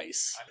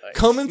 Nice.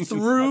 Coming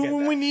through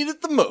when we need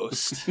it the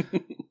most.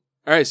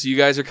 All right, so you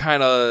guys are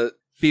kind of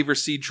fever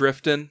sea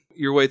drifting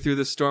your way through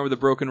the storm with a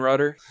broken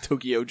rudder.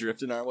 Tokyo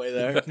drifting our way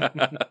there.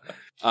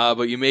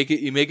 But you make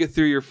it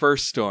through your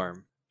first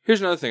storm.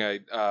 Here's another thing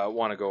I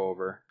want to go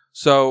over.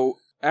 So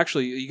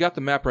actually, you got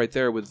the map right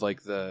there with like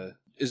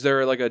is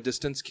there like a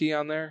distance key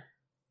on there?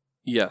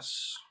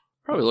 Yes.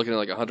 Probably looking at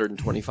like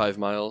 125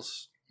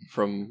 miles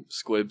from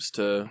Squibs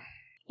to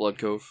Blood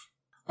Cove.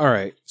 All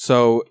right,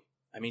 so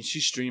I mean,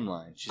 she's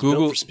streamlined. She's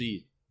Google- built for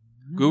speed.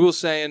 Google's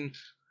saying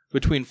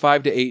between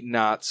 5 to 8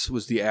 knots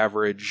was the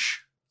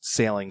average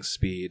sailing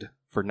speed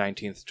for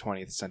 19th to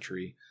 20th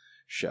century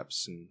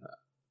ships, and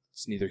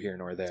it's neither here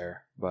nor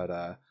there. But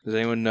does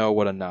anyone know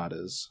what a knot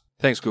is?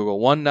 Thanks, Google.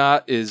 1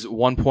 knot is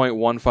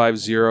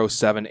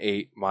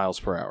 1.15078 miles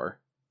per hour.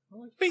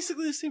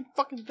 Basically the same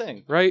fucking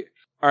thing. Right?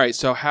 All right,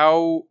 so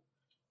how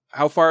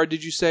far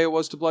did you say it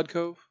was to Blood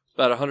Cove?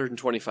 About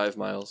 125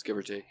 miles, give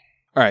or take.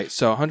 All right,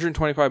 so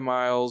 125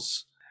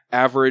 miles,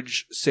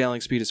 average sailing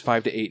speed is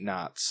 5 to 8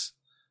 knots.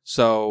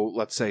 So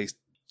let's say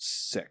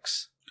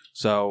 6.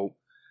 So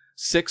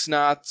 6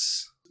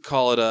 knots,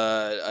 call it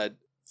a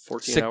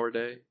 14-hour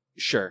day.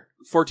 Sure,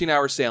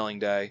 14-hour sailing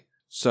day.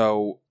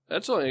 So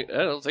That's only, I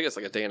don't think it's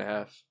like a day and a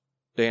half.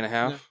 day and a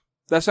half? Yeah.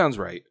 That sounds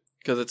right.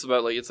 Because it's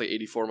about like, it's like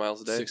 84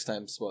 miles a day. 6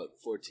 times what?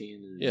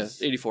 14 Yeah,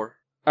 is 84.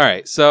 All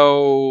right,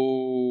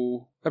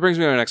 so that brings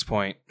me to my next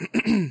point.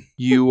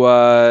 You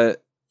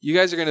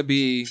guys are going to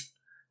be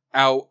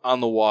out on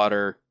the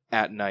water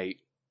at night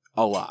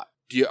a lot.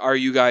 Are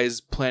you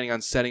guys planning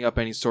on setting up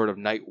any sort of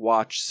night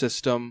watch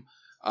system?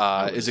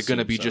 would Is it going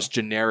to assume be so. just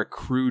generic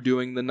crew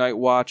doing the night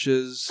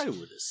watches? I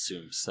would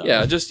assume so.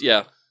 Yeah, just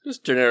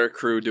generic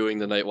crew doing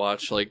the night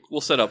watch. Like,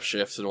 we'll set up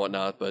shifts and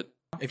whatnot, but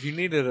If you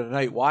needed a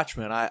night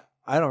watchman, I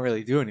don't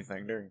really do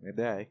anything during the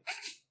day.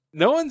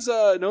 No one's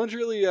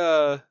really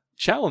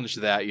challenged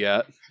that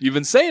yet. You've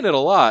been saying it a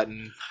lot,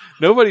 and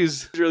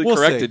nobody's really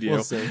corrected you.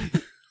 We'll see.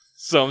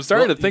 So I'm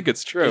starting Well, to think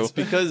it's true. It's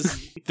because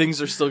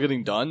things are still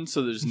getting done,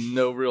 so there's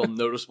no real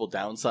noticeable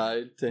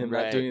downside to him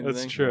Right, not doing anything.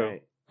 That's true.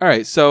 Right. All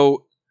right,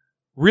 so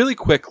really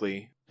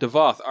quickly,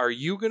 Devoth, are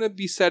you going to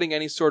be setting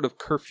any sort of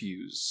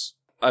curfews?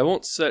 I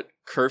won't set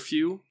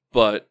curfew,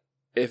 but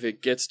if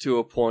it gets to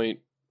a point,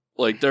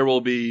 like, there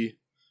will be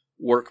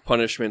work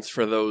punishments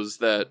for those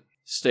that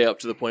stay up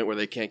to the point where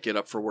they can't get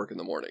up for work in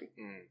the morning.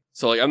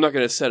 So, like, I'm not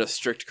going to set a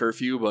strict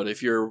curfew, but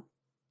if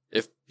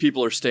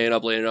people are staying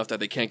up late enough that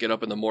they can't get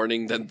up in the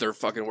morning, then they're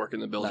fucking working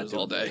the Not buildings doing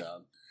all the day.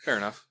 job. Fair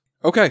enough.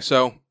 Okay,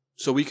 so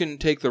we can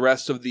take the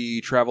rest of the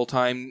travel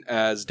time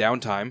as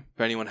downtime.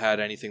 If anyone had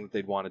anything that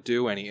they'd want to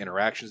do, any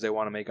interactions they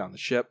want to make on the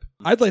ship.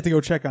 I'd like to go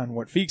check on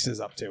what Feeks is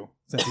up to,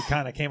 since he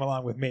kind of came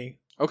along with me.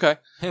 Okay.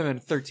 Him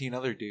and 13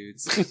 other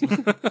dudes.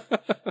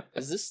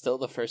 Is this still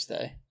the first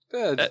day?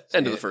 End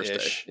of the first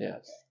Ish. day. Yeah.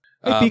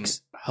 Hey,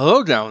 Feeks.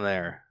 Hello down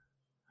there.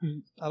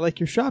 I like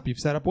your shop. You've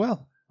set up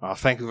well. Oh,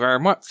 thank you very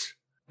much.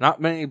 Not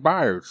many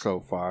buyers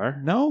so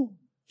far. No?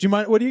 Do you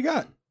mind? What do you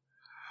got?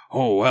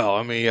 Oh, well,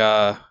 let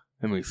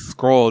me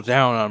scroll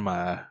down on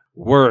my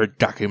Word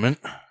document.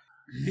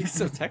 He's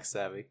so tech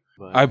savvy.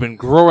 But I've been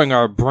growing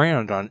our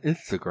brand on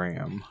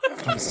Instagram.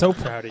 I'm so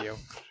proud of you.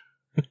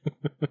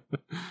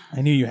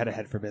 I knew you had a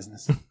head for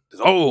business.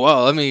 Oh,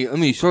 well, let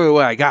me show you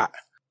what I got.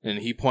 And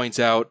he points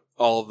out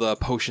all of the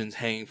potions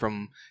hanging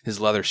from his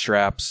leather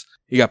straps.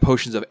 You got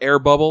potions of air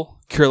bubble,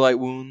 cure light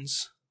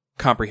wounds,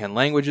 comprehend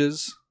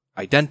languages,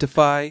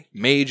 identify,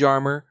 mage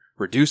armor,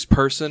 reduce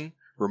person,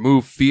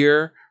 remove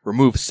fear,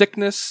 remove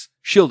sickness,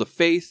 shield of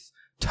faith,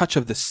 touch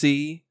of the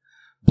sea,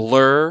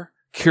 blur,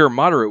 cure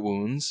moderate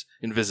wounds,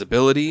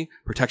 invisibility,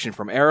 protection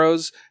from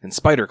arrows, and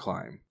spider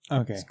climb.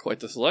 Okay. It's quite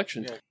the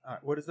selection. Yeah. All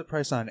right, what is the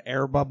price on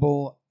air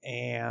bubble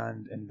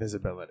and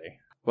invisibility?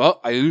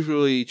 Well, I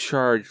usually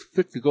charge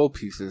 50 gold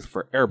pieces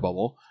for air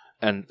bubble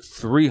and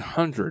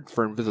 300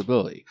 for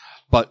invisibility.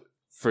 But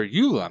for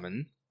you,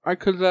 Lemon, I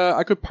could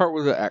part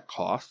with it at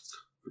cost.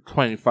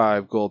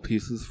 25 gold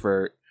pieces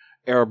for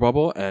air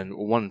bubble and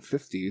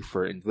 150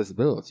 for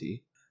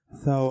invisibility.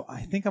 So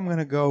I think I'm going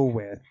to go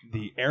with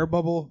the air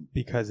bubble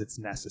because it's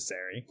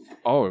necessary.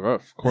 Oh,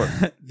 yes, of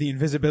course. The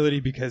invisibility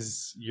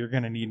because you're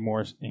going to need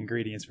more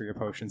ingredients for your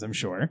potions, I'm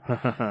sure.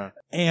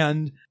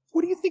 And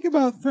what do you think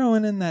about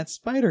throwing in that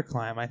spider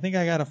climb? I think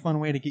I got a fun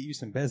way to get you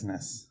some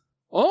business.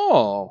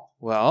 Oh,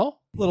 well,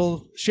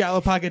 Little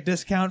shallow pocket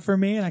discount for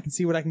me, and I can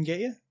see what I can get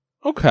you.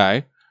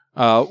 okay.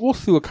 We'll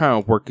see what kind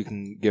of work you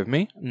can give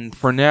me. And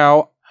for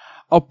now,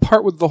 I'll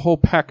part with the whole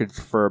package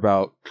for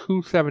about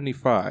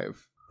 $275.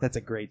 That's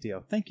a great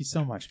deal. Thank you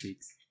so much,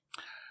 Beaks.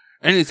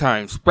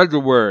 Anytime, spread the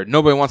word.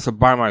 Nobody wants to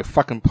buy my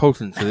fucking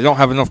potions because they don't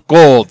have enough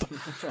gold.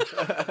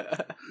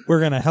 We're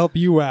going to help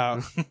you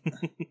out.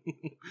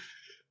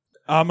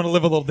 I'm going to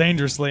live a little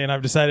dangerously, and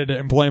I've decided to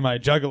employ my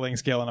juggling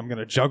skill, and I'm going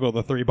to juggle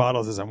the 3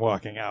 bottles as I'm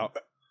walking out.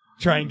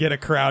 try and get a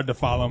crowd to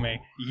follow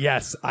me.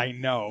 Yes, I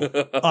know.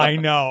 I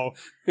know.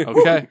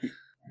 Okay,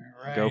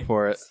 All right. go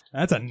for it.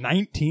 That's a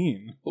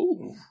 19.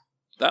 Ooh,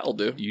 that'll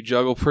do. You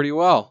juggle pretty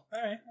well.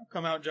 All right, I'll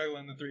come out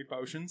juggling the 3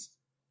 potions.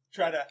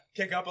 Try to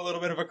kick up a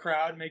little bit of a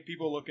crowd, make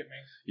people look at me.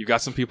 You've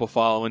got some people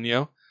following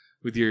you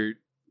with your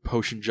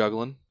potion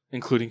juggling,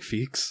 including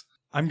Feeks.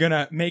 I'm going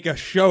to make a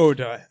show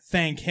to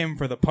thank him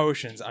for the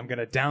potions. I'm going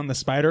to down the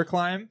spider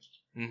climb,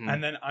 Mm-hmm.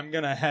 and then I'm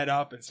going to head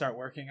up and start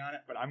working on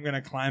it, but I'm going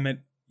to climb it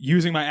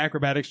using my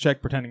acrobatics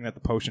check, pretending that the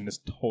potion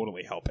is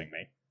totally helping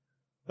me.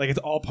 Like, it's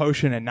all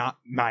potion and not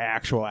my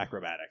actual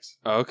acrobatics.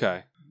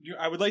 Okay.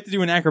 I would like to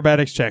do an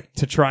acrobatics check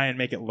to try and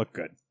make it look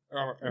good.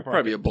 Or if I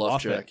Probably could a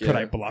bluff check, Could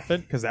I yeah. bluff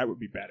it? Because that would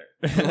be better.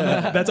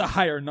 That's a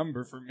higher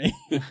number for me.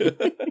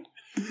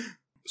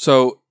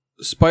 So,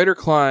 spider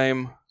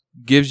climb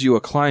gives you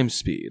a climb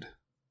speed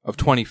of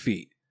 20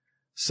 feet.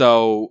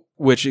 So,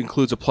 which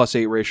includes a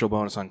 +8 racial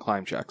bonus on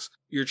climb checks.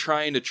 You're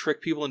trying to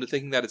trick people into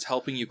thinking that it's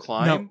helping you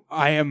climb? No,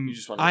 I am. You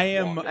just wanna I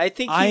am. walk it. I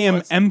think I he am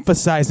wants-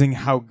 emphasizing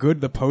how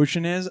good the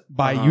potion is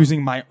by Uh-huh.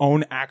 using my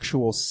own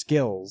actual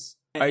skills.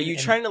 Are you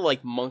trying to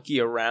like monkey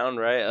around,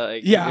 right?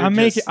 Like, Yeah, you're I'm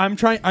just-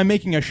 making. I'm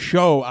making a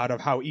show out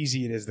of how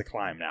easy it is to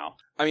climb now.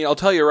 I mean, I'll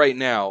tell you right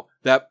now,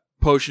 that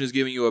potion is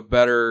giving you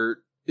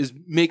is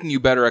making you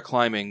better at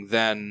climbing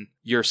than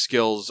your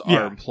skills are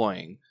Yeah.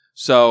 employing.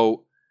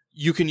 So,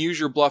 you can use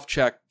your bluff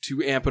check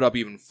to amp it up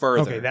even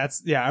further.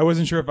 Okay, I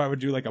wasn't sure if I would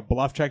do like a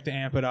bluff check to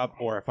amp it up,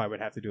 or if I would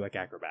have to do like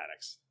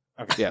acrobatics.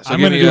 Okay, Yeah, so I'm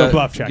give gonna me do a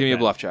bluff check. Give me a then.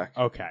 bluff check.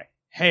 Okay.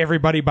 Hey,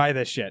 everybody, buy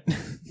this shit.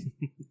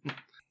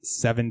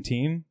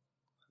 17.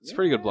 It's a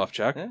pretty good bluff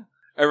check. Yeah.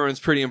 Everyone's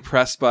pretty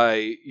impressed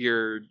by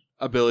your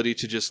ability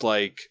to just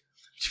like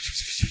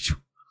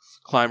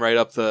climb right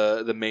up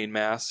the main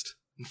mast.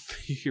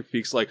 Your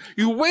Feek's like,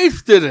 you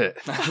wasted it!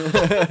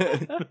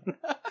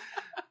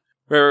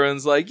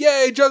 Everyone's like,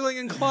 yay, juggling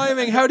and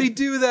climbing, how'd he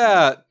do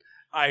that?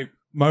 I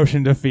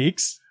motion to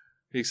Feeks.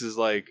 Feeks is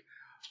like,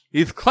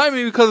 he's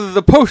climbing because of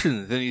the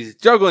potions, and he's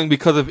juggling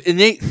because of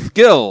innate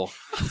skill.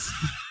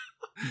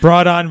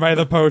 Brought on by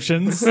the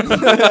potions.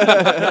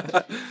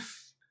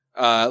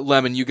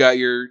 Lemon, you got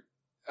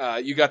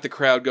the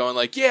crowd going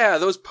like, yeah,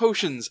 those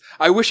potions.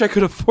 I wish I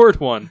could afford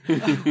one.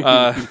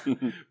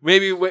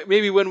 Maybe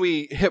when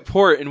we hit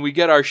port and we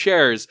get our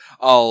shares,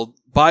 I'll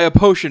buy a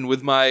potion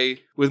with my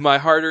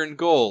hard-earned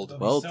gold. They'll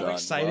Well be so done,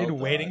 excited well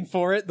waiting done.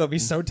 for it. They'll be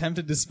so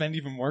tempted to spend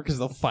even more because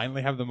they'll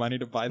finally have the money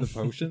to buy the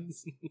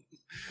potions.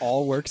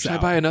 All works Should out.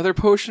 I buy another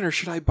potion or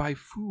should I buy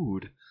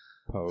food?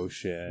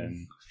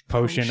 Potion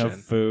Potion.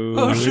 of food.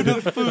 Potion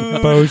of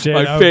food. Potion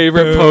My of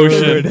favorite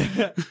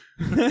food.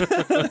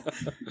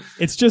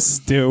 It's just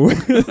stew.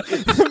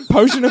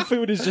 Potion of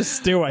food is just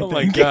stew, I think. Oh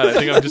my god, I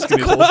think I'm just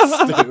gonna call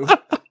Stu.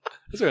 I'm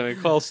just gonna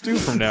call Stu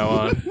from now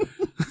on.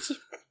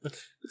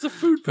 It's a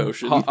food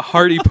potion. A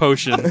hearty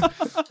potion.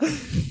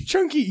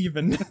 Chunky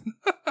even.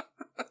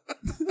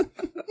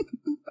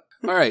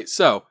 All right,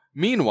 so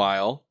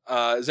meanwhile,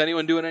 is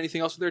anyone doing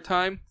anything else with their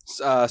time?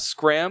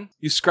 Scram,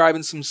 you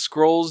scribing some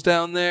scrolls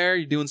down there?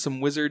 You doing some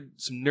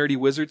nerdy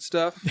wizard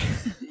stuff?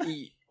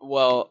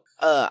 Well,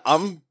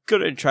 I'm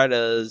gonna try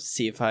to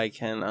see if I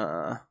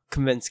can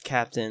convince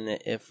Captain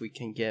if we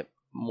can get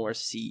more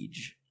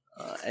siege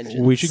engines.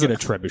 We should get a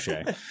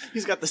trebuchet.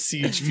 He's got the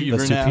siege The fever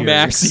now. superior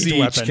Max siege siege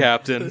weapon.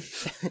 captain.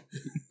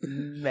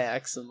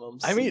 maximum.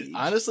 I mean, siege.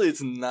 honestly,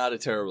 it's not a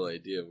terrible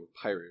idea. We're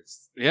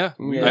pirates. Yeah,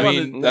 Yeah. I I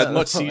mean mean, that that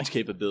much siege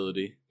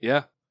capability.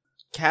 Yeah,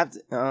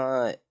 Captain,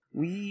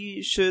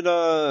 we should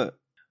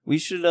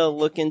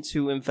look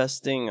into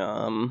investing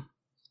a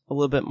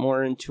little bit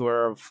more into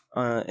our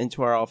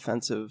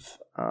offensive.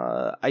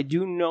 I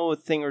do know a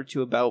thing or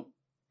two about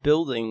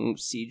building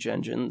siege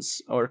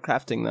engines or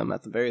crafting them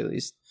at the very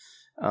least.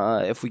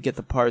 If we get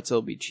the parts,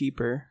 it'll be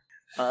cheaper.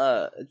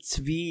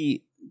 To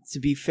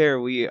be fair,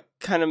 we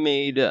kind of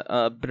made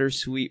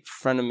bittersweet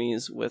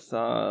frenemies with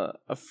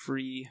a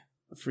free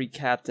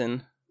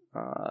captain.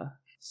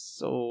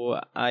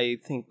 So I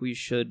think we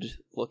should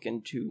look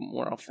into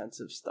more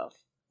offensive stuff.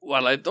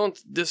 While I don't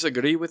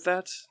disagree with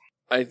that,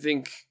 I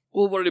think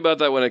we'll worry about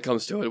that when it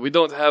comes to it. We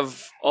don't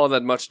have all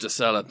that much to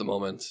sell at the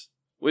moment.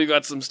 We've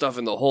got some stuff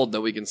in the hold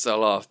that we can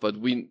sell off, but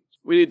we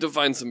need to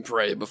find some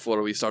prey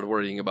before we start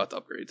worrying about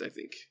upgrades, I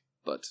think.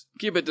 But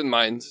keep it in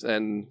mind,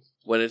 and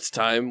when it's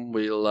time,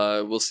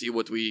 we'll see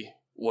what we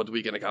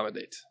can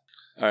accommodate.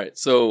 All right,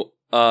 so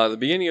the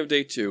beginning of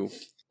day 2,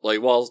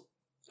 like while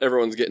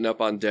everyone's getting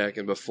up on deck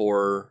and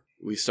before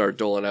we start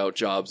doling out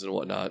jobs and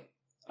whatnot,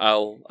 I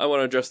want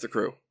to address the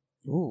crew.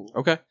 Ooh.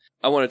 okay.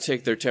 I want to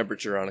take their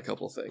temperature on a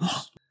couple things.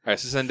 All right,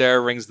 so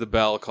Zendara rings the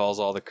bell, calls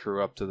all the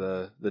crew up to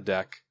the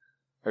deck.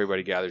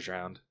 Everybody gathers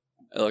around.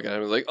 I look at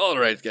him and like, all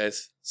right,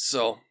 guys.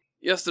 So,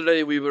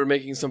 yesterday we were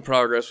making some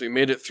progress. We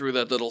made it through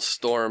that little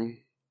storm,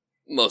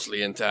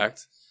 mostly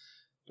intact.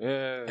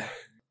 Yeah.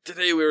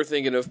 Today we were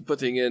thinking of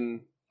putting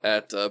in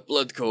at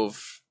Blood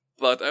Cove,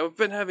 but I've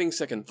been having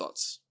second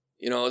thoughts.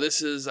 You know,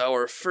 this is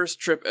our first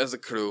trip as a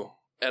crew,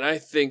 and I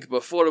think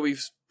before we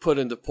put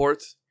into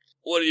port,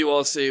 what do you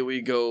all say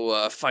we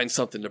go find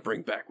something to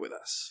bring back with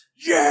us?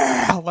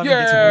 Yeah! Lemon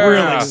gets Yeah!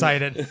 real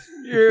excited.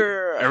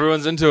 Yeah.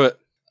 Everyone's into it.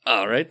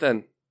 All right,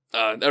 then.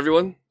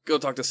 Everyone, go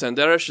talk to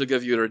Sandera. She'll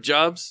give you their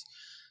jobs.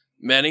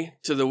 Manny,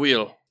 to the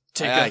wheel.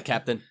 Aye,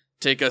 Captain.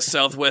 Take us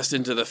southwest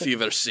into the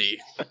Fever Sea.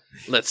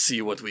 Let's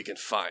see what we can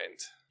find.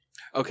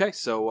 Okay,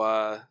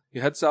 so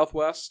you head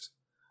southwest,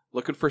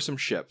 looking for some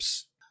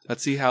ships.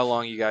 Let's see how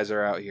long you guys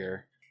are out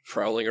here.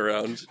 Prowling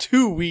around.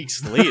 2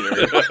 weeks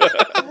later.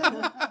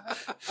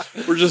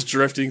 We're just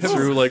drifting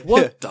through like,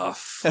 what the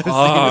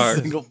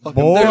fuck?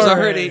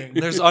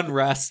 There's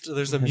unrest.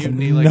 There's a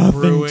mutiny like Nothing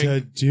brewing. to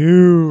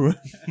do.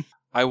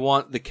 I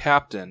want the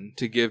captain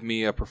to give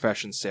me a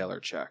profession sailor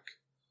check.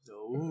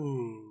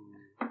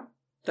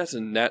 That's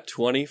a nat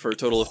 20 for a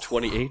total of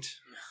 28.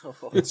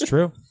 It's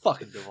true.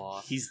 Fucking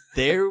DeVos. He's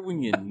there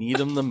when you need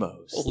him the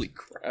most. Holy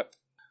crap.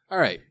 All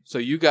right, so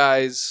you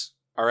guys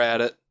are at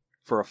it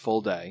for a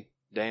full day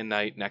and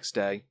night. Next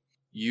day,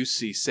 you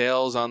see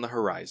sails on the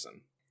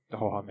horizon.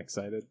 Oh, I'm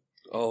excited.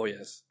 Oh,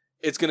 yes.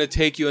 It's going to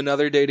take you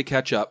another day to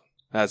catch up.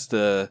 That's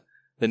the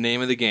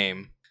name of the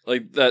game.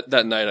 Like,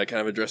 that night I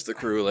kind of addressed the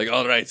crew, like,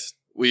 all right,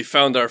 we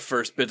found our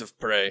first bit of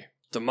prey.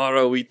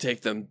 Tomorrow we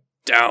take them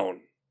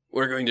down.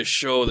 We're going to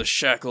show the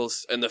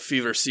Shackles and the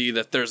Fever Sea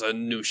that there's a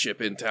new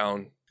ship in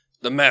town.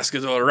 The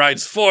Mascador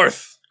rides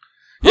forth!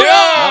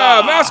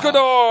 Yeah!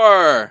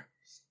 Mascador!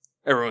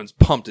 Everyone's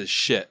pumped as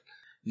shit.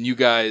 And you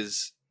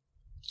guys...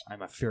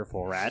 I'm a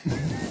fearful rat.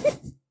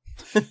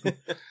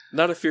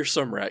 Not a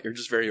fearsome rat, you're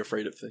just very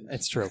afraid of things.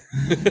 It's true.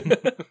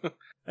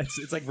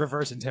 It's like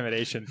reverse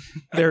intimidation.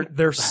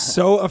 They're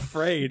so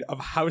afraid of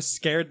how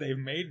scared they've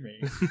made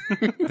me.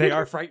 They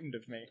are frightened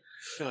of me.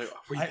 Were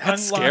you that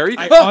scary?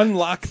 I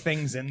unlock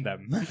things in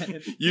them.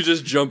 You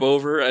just jump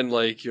over and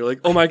like you're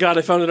like, oh my god,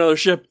 I found another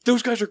ship.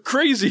 Those guys are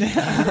crazy. Get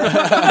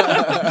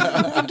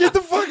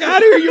the fuck out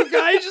of here, you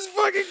guys! Just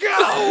fucking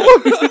go!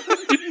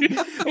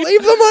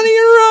 Leave the money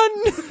and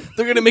run.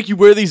 They're gonna make you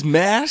wear these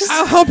masks?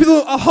 I'll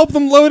help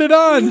them load it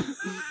on.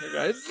 Hey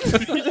guys,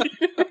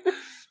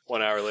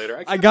 1 hour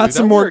later, I got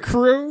some more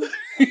crew. All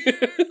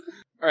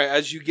right,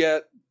 as you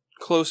get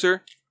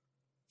closer,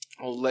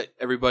 I'll let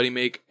everybody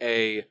make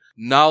a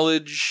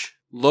knowledge,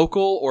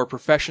 local, or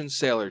profession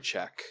sailor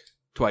check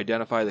to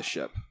identify the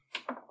ship.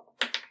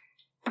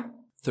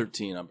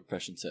 13 on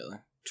Profession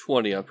Sailor.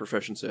 20 on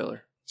Profession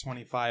Sailor.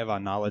 25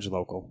 on knowledge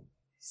local.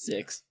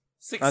 6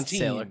 16. on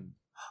sailor.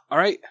 All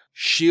right,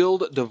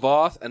 Shield,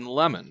 Devoth, and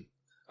Lemon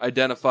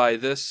identify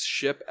this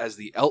ship as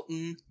the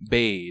Elton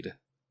Bade.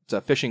 It's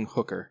a fishing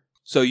hooker.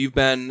 So you've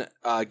been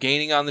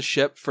gaining on the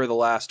ship for the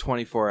last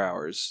 24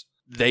 hours.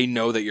 They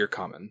know that you're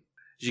coming.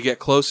 As you get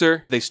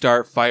closer, they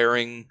start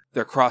firing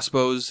their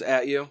crossbows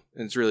at you.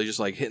 And it's really just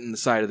like hitting the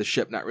side of the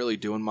ship, not really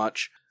doing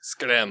much.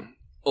 Scram,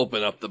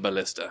 open up the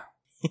ballista.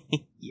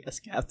 Yes,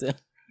 Captain.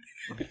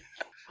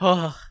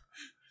 Oh,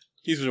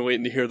 He's been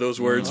waiting to hear those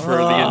words for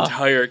the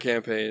entire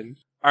campaign.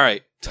 All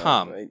right,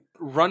 Tom, right.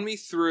 run me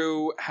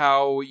through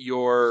how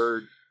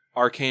your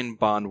arcane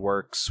bond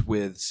works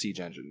with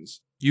siege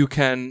engines. You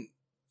can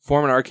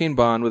form an arcane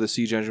bond with a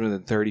siege engine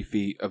within 30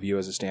 feet of you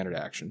as a standard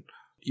action.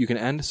 You can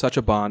end such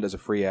a bond as a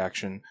free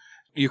action.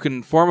 You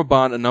can form a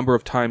bond a number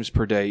of times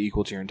per day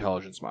equal to your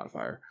intelligence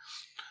modifier.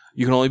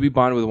 You can only be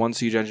bonded with one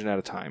siege engine at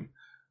a time.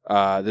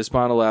 This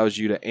bond allows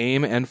you to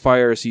aim and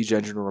fire a siege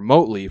engine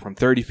remotely from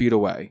 30 feet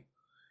away.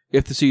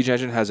 If the siege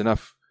engine has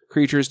enough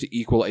creatures to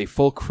equal a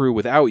full crew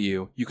without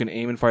you, you can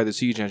aim and fire the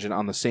siege engine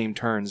on the same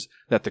turns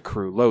that the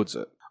crew loads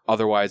it.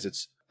 Otherwise,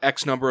 it's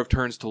X number of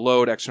turns to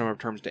load, X number of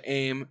turns to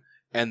aim,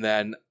 and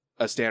then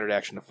a standard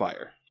action to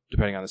fire,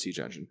 depending on the siege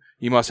engine.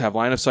 You must have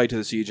line of sight to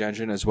the siege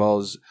engine as well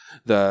as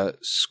the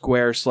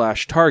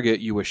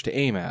square/target you wish to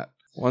aim at.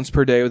 Once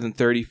per day within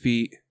 30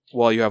 feet,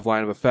 while you have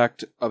line of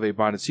effect of a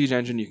bonded siege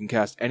engine, you can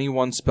cast any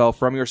one spell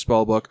from your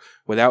spellbook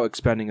without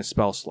expending a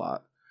spell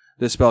slot.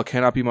 This spell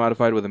cannot be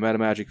modified with a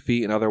metamagic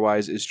feat and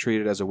otherwise is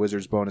treated as a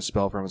wizard's bonus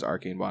spell from his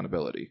arcane bond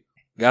ability.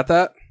 Got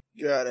that?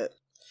 got it.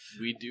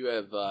 We do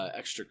have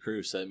extra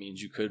crew, so that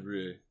means you could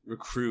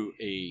recruit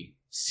a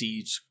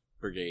siege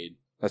brigade.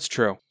 That's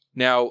true.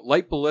 Now,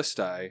 light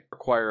ballistae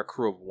require a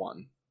crew of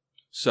 1.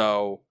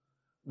 So,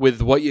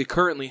 with what you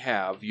currently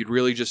have, you'd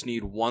really just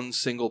need one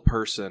single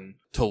person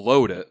to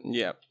load it,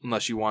 Yeah.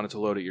 unless you wanted to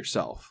load it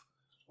yourself.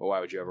 Well, why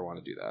would you ever want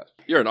to do that?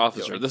 You're an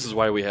officer. This is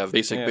why we have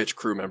basic Yeah. bitch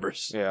crew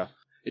members. Yeah.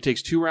 It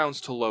takes 2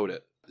 rounds to load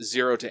it,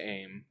 0 to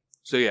aim.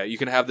 So yeah, you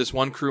can have this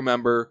one crew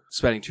member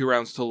spending 2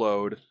 rounds to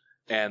load,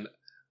 and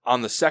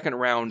on the second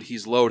round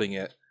he's loading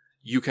it,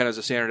 you can, as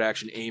a standard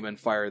action, aim and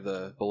fire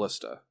the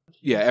ballista.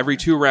 Yeah, every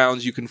 2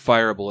 rounds you can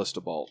fire a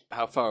ballista bolt.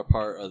 How far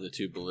apart are the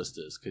two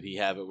ballistas? Could he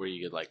have it where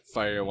you could like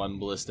fire one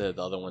ballista,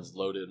 the other one's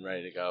loaded and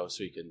ready to go,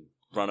 so you can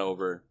run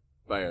over,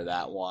 fire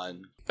that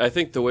one? I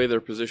think the way they're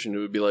positioned, it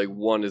would be like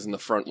one is in the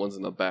front, one's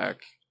in the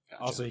back.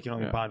 Also, you can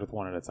only Yeah. bond with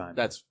one at a time.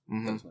 That's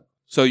Mhm.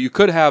 So you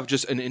could have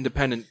just an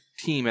independent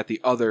team at the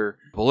other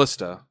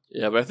ballista.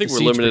 Yeah, but I think The we're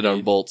siege limited on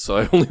brigade. bolts, so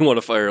I only want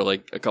to fire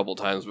like a couple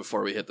times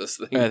before we hit this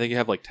thing. I think you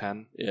have like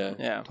 10 Yeah.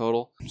 Yeah.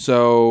 total.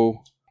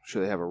 So,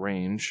 should they have a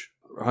range?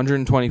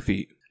 120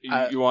 feet.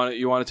 I- You want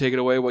to take it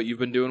away? What you've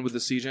been doing with the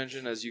siege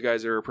engine as you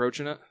guys are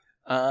approaching it?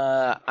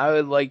 I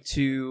would like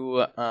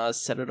to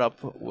set it up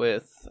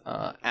with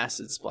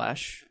acid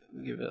splash.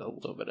 Give it a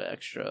little bit of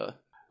extra.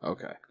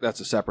 Okay, that's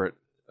a separate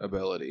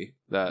ability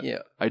that Yeah.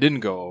 I didn't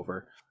go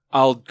over.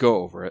 I'll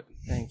go over it.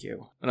 Thank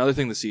you. Another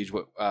thing the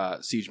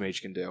siege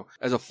mage can do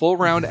as a full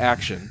round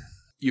action,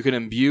 you can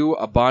imbue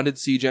a bonded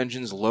siege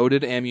engine's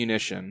loaded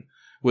ammunition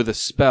with a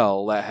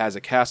spell that has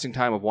a casting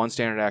time of 1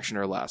 standard action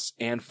or less,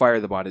 and fire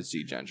the bonded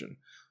siege engine.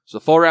 So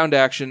full round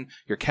action,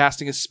 you're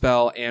casting a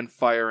spell and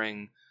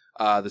firing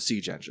the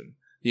siege engine.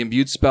 The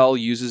imbued spell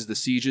uses the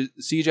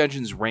siege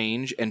engine's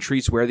range and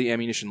treats where the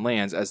ammunition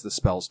lands as the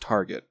spell's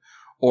target,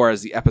 or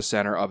as the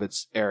epicenter of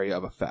its area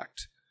of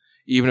effect,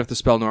 even if the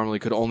spell normally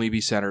could only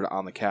be centered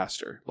on the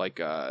caster, like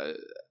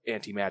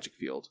anti-magic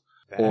field.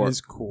 That Or-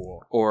 is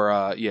cool. Or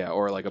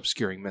or like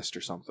obscuring mist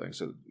or something,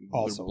 so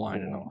Also they're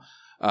blinding cool.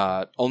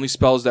 them. Only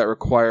spells that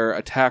require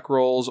attack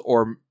rolls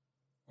or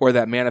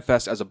that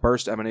manifest as a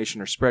burst,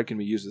 emanation, or spread can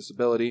be used with this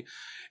ability.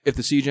 If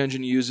the siege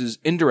engine uses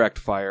indirect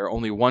fire,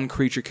 only 1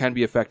 creature can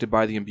be affected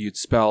by the imbued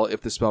spell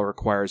if the spell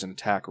requires an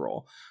attack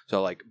roll.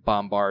 So like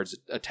bombards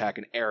attack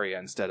an area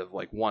instead of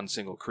like 1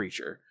 single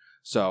creature.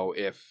 So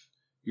if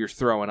you're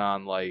throwing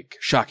on like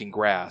shocking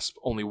grasp,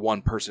 only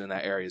 1 person in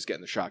that area is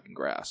getting the shocking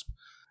grasp.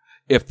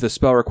 If the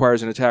spell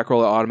requires an attack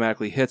roll, it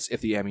automatically hits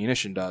if the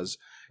ammunition does.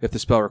 If the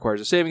spell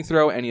requires a saving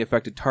throw, any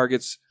affected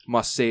targets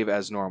must save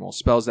as normal.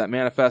 Spells that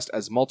manifest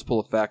as multiple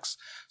effects,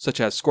 such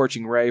as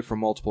Scorching Ray from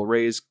multiple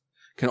rays,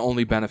 can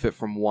only benefit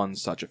from 1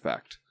 such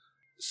effect.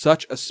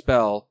 Such a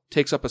spell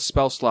takes up a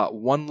spell slot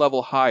 1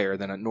 level higher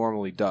than it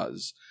normally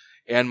does,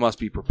 and must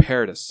be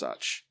prepared as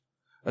such.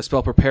 A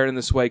spell prepared in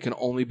this way can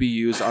only be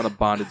used on a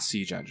bonded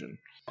siege engine.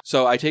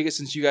 So I take it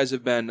since you guys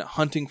have been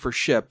hunting for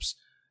ships,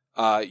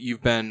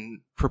 you've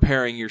been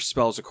preparing your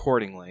spells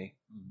accordingly.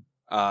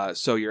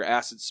 So your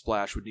acid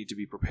splash would need to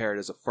be prepared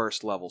as a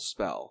 1st level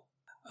spell.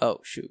 Oh,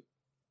 shoot.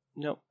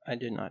 Nope, I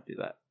did not do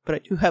that. But I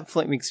do have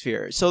Flaming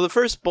Sphere. So the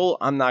first bolt,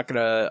 I'm not going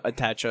to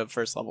attach a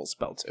 1st level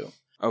spell to.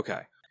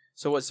 Okay.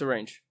 So what's the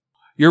range?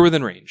 You're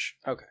within range.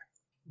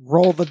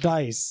 Roll the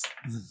dice.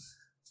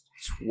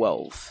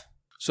 12.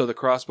 So the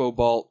crossbow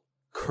bolt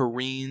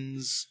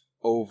careens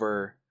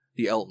over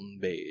the Elton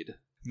Bade,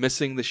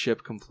 missing the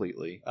ship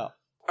completely. Oh.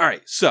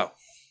 Alright, so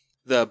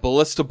the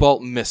ballista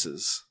bolt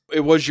misses.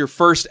 It was your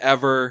first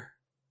ever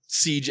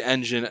siege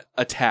engine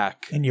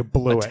attack And you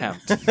blew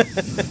attempt.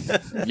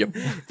 You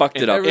fucked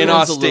it up.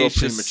 Everyone's a little Inauspicious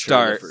premature the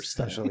start. first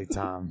time. Especially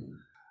Tom.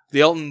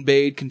 The Elton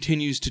Bade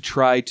continues to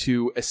try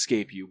to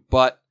escape you,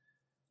 but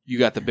you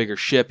got the bigger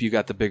ship, you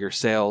got the bigger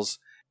sails,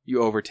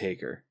 you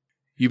overtake her.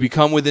 You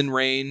become within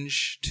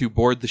range to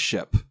board the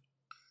ship.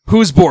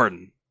 Who's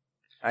boarding?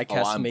 I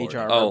cast I'm Mage bored.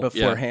 Armor Oh, yeah.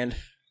 beforehand.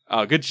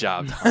 Oh, good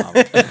job, Tom.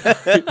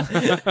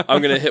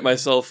 I'm going to hit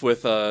myself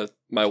with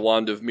my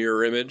Wand of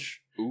Mirror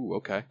Image, Ooh,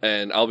 okay.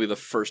 and I'll be the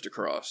first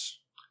across.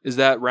 Is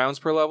that rounds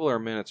per level or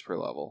minutes per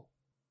level?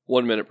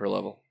 1 minute per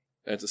level.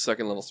 And it's a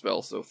 2nd level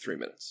spell, so 3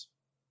 minutes.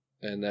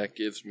 And that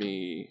gives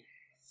me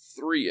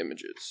 3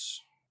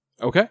 images.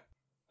 Okay.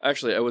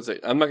 Actually, I would say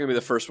I'm not going to be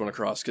the first one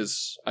across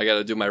because I got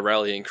to do my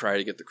rallying cry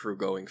to get the crew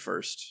going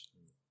first.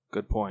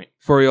 Good point.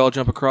 Before you all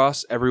jump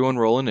across, everyone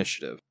roll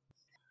initiative.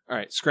 All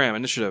right, Scram,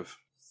 initiative.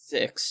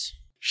 6.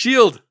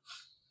 Shield.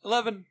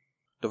 11.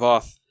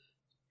 Devoth.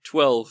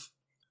 12.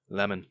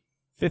 Lemon.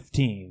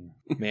 15.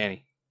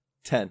 Manny.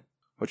 10.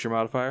 What's your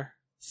modifier?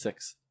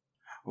 6.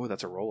 Oh,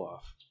 that's a roll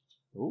off.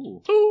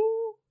 Ooh.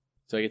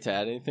 Do I get to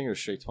add anything or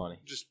straight 20?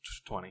 Just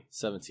 20.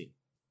 17.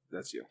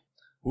 That's you.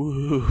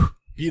 Woo.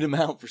 Beat him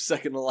out for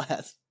second to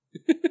last.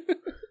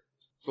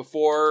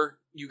 Before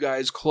you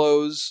guys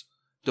close,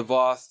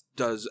 Devoth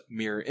does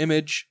mirror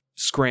image,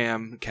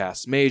 Scram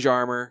casts mage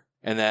armor,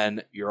 and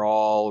then you're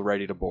all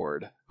ready to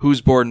board.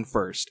 Who's boarding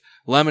first?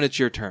 Lemon, it's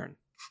your turn.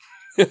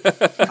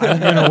 I'm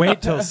going to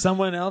wait till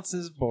someone else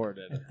is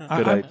boarded.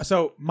 Good idea.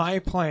 So my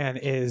plan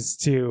is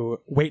to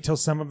wait till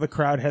some of the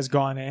crowd has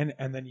gone in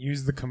and then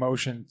use the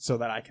commotion so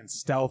that I can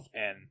stealth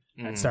in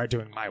and start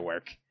doing my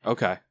work.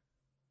 Okay.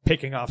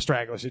 Picking off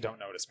stragglers who don't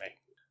notice me.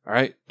 All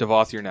right,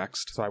 Devoth, you're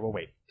next. So I will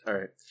wait. All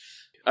right.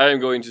 I am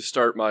going to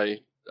start my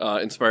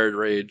Inspired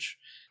Rage.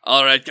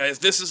 All right, guys,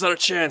 this is our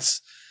chance.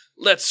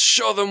 Let's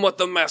show them what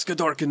the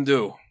Mascador can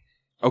do.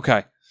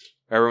 Okay.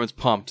 Everyone's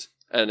pumped.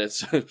 And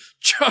it's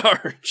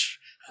charge.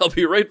 I'll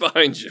be right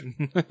behind you.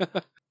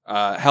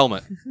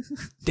 Helmet.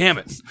 Damn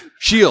it.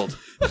 Shield.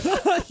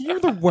 You're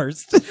the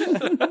worst.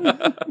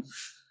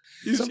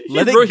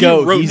 Let it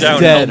go. He's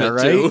dead, helmet, all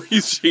right? too.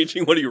 He's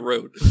changing what he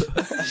wrote.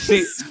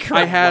 See,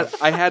 I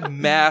had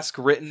mask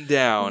written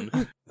down.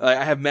 Like,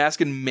 I have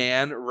mask and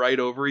man right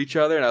over each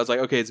other, and I was like,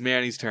 okay, it's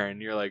Manny's turn.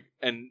 And you're like,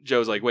 and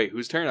Joe's like, wait,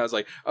 whose turn? I was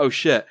like, oh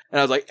shit. And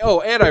I was like,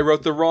 oh, and I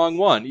wrote the wrong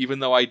one, even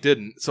though I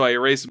didn't. So I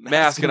erased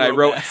mask and I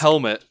wrote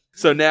helmet.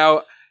 So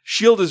now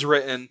shield is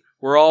written.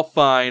 We're all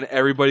fine.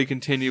 Everybody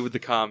continue with the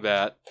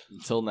combat.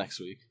 Until next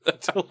week.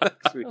 Until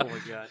next week. Oh my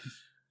god.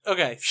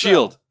 Okay. so-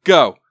 Shield,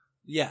 go.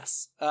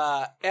 Yes.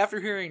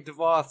 After hearing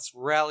Devoth's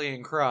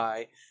rallying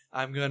cry,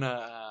 I'm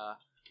gonna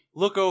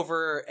look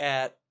over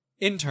at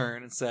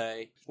Intern and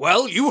say,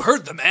 Well, you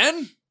heard the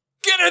man.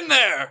 Get in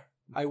there.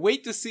 I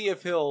wait to see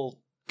if he'll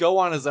go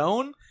on his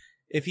own.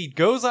 If he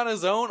goes on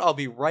his own, I'll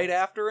be right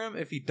after him.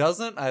 If he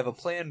doesn't, I have a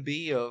plan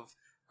B of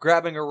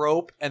grabbing a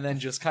rope and then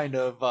just kind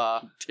of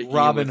Taking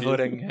Robin him with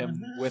you. Hooding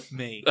him with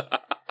me.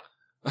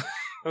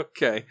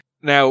 Okay.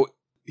 Now,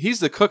 he's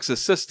the cook's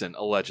assistant,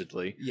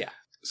 allegedly. Yeah.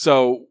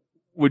 So,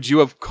 would you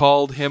have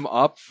called him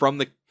up from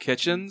the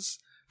kitchens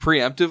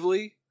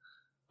preemptively?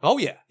 Oh,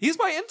 yeah. He's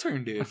my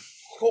intern, dude.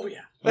 Oh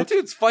yeah. That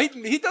dude's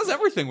fighting. He does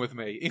everything with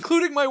me,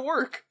 including my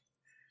work.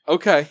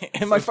 Okay.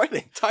 And my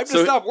fighting. Time to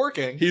So- stop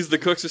working. He's the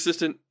cook's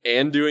assistant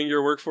and doing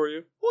your work for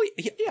you? Well,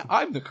 yeah,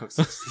 I'm the cook's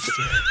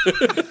assistant.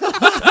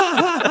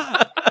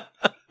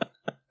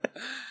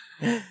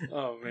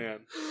 Oh,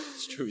 man.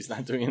 It's true. He's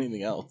not doing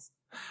anything else.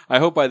 I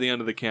hope by the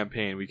end of the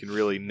campaign we can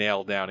really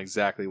nail down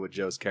exactly what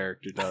Joe's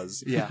character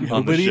does. Yeah.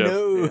 on the ship.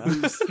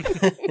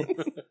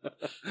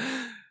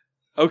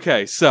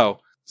 Okay, so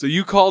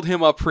you called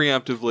him up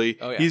preemptively.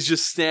 Oh, yeah. He's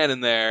just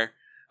standing there,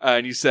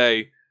 and you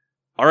say,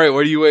 "All right, what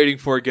are you waiting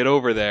for? Get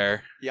over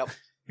there." Yep.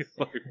 He's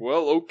like,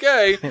 well,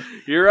 okay,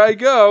 here I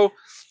go,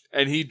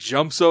 and he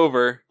jumps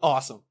over.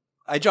 Awesome.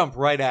 I jump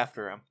right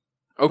after him.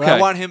 Okay, But I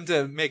want him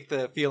to make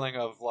the feeling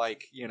of,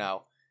 like,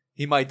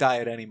 he might die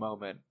at any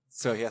moment,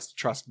 so he has to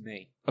trust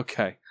me.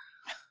 okay.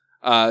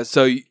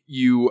 So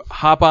you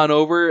hop on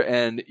over,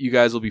 and you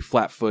guys will be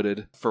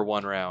flat-footed for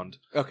one round.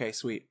 Okay,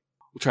 sweet.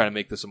 We'll try to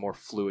make this a more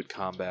fluid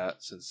combat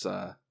since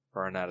we're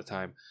running out of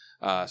time.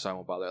 So I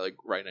won't bother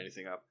writing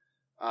anything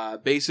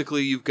up.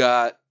 Basically, you've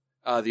got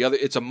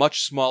it's a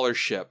much smaller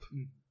ship.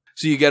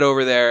 So you get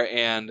over there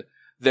and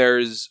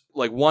there's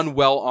one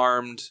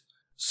well-armed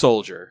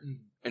soldier.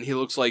 And he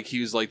looks like he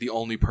was the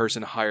only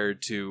person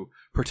hired to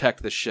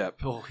protect the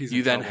ship. Oh, he's You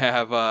in then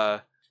trouble.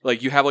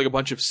 have you have a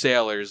bunch of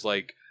sailors,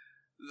 like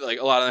a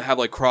lot of them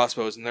have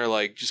crossbows, and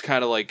they're just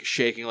kind of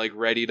shaking,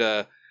 ready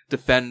to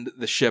defend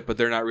the ship, but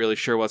they're not really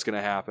sure what's going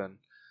to happen.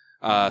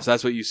 So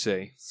that's what you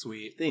see.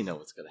 Sweet. They know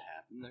what's going to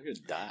happen. They're going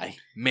to die.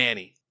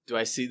 Manny. Do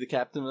I see the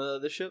captain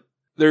of the ship?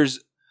 There's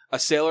a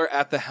sailor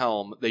at the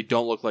helm. They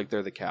don't look like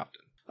they're the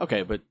captain.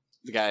 Okay, but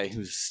the guy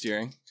who's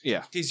steering?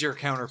 Yeah. He's your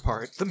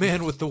counterpart, the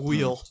man with the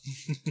wheel.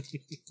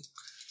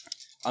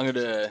 I'm going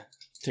to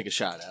take a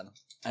shot at him.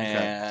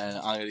 And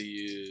I'm going to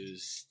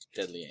use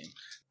Deadly Aim.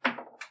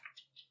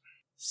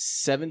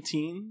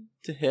 17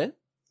 to hit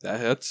That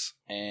hits.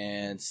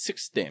 and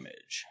 6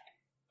 damage.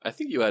 I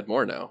think you add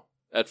more now.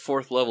 At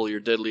 4th level, your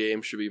deadly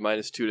aim should be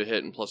 -2 to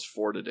hit and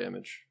 +4 to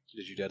damage.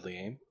 Did you deadly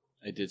aim?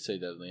 I did say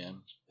Deadly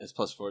Aim. It's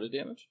 +4 to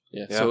damage?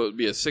 Yeah, Yeah. so it would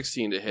be a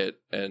 16 to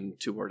hit and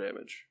 2 more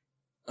damage.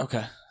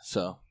 Okay,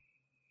 so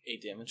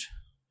 8 damage.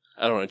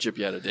 I don't want to chip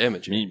you out of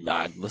damage.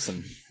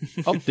 Listen.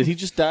 Oh, did he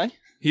just die?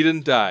 He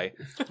didn't die,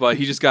 but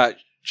he just got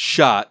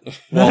shot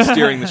while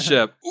steering the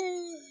ship.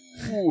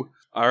 Ooh.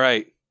 All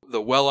right.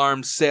 The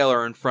well-armed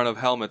sailor in front of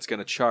Helmet's going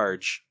to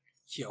charge.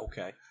 Yeah,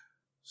 okay.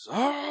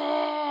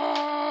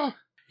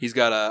 He's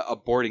got a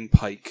boarding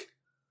pike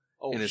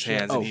Oh, in his shit.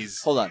 hands, Oh, and he's...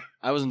 hold on.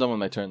 I wasn't done with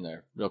my turn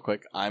there. Real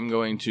quick. I'm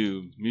going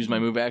to use my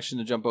move action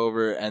to jump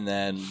over and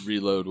then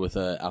reload with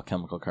an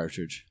alchemical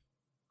cartridge.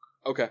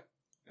 Okay.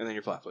 And then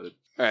you're flat-footed.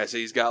 All right, so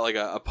he's got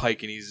a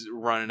pike, and he's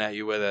running at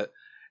you with it,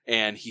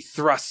 and he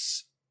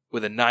thrusts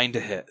with a 9 to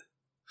hit.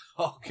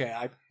 Okay,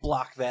 I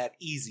block that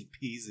easy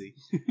peasy.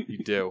 You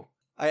do.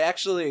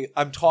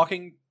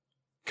 I'm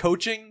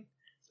coaching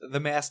the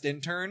masked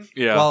intern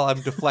Yeah. while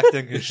I'm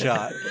deflecting his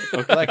shot.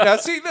 Like, now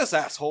see this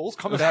asshole's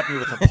coming at me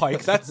with a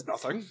pike. That's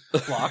nothing.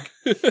 Block.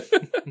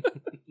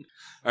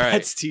 All right.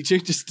 That's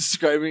teaching, just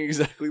describing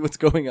exactly what's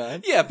going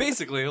on. Yeah,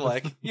 basically,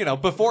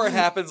 before it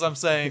happens, I'm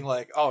saying,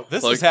 oh,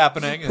 this Like- is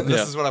happening, and this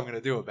Yeah. is what I'm going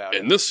to do about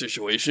it. In this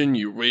situation,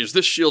 you raise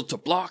this shield to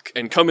block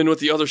and come in with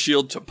the other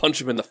shield to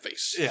punch him in the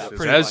face. Yeah, Because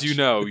pretty as much. you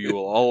know, you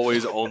will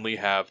always only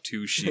have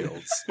 2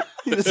 shields.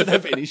 He doesn't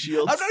have any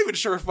shields. I'm not even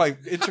sure if my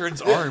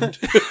intern's armed.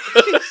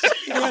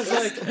 He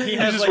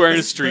has just wearing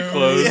his street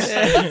clothes.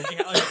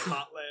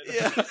 Pot lid.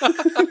 Yeah.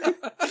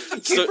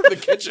 Still, From the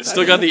kitchen.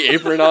 still got the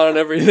apron on and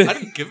everything. I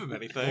didn't give him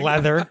anything.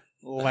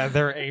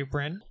 Leather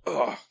apron.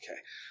 Oh, okay.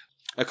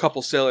 A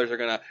couple sailors are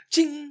gonna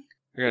ching.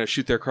 They're gonna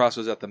shoot their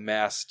crossbows at the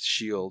mast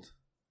shield.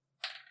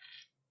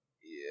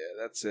 Yeah,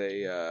 that's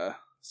a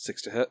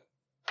 6 to hit,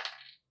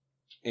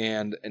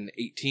 and an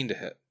 18 to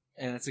hit.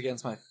 And it's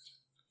against my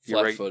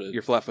Flat-footed.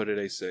 You're flat-footed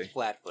AC.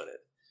 flat-footed.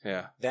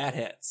 Yeah. That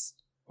hits.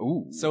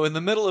 Ooh. So in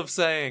the middle of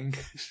saying,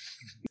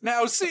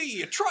 now see,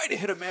 you try to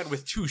hit a man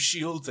with 2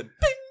 shields and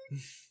bing,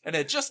 and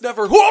it just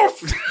never.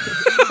 Woof!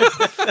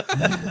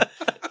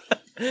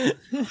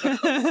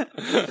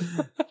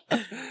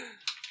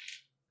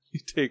 You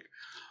take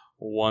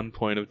 1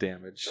 point of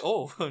damage.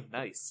 Oh,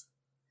 nice.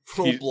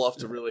 Roll bluff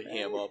to really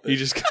ham up. You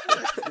just.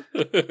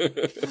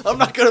 I'm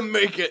not going to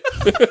make it.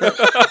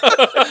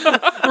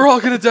 We're all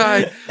gonna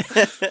die.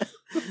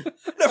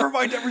 Never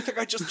mind everything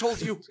I just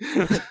told you.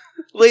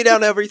 Lay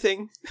down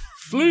everything.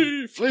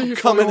 Flee,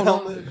 Come and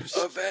help.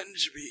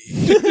 Avenge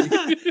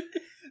me.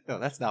 No,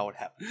 that's not what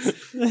happens.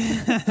 Just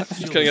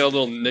kind of get a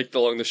little nicked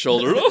along the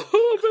shoulder.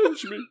 Oh,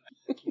 avenge me.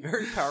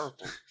 Very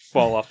powerful.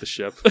 Fall off the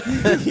ship.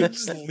 He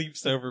just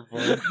leaps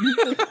overboard.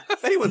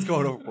 If anyone's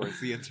going overboard,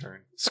 it's the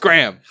intern.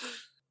 Scram!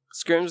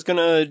 Scrim's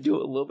gonna do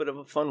a little bit of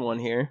a fun one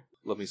here.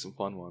 Love me some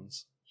fun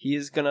ones. He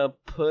is gonna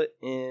put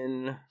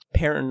in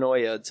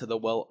paranoia to the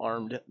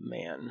well-armed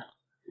man.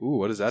 Ooh,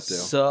 what does that do?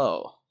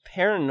 So,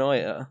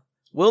 paranoia.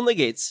 Will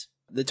negates.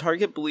 The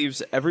target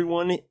believes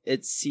everyone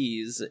it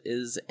sees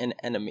is an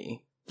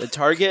enemy. The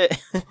target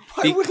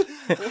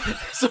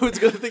So it's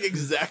going to think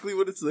exactly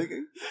what it's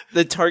thinking?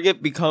 the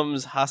target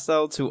becomes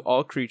hostile to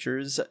all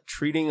creatures,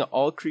 treating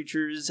all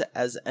creatures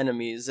as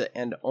enemies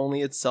and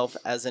only itself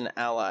as an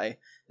ally.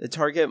 The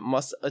target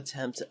must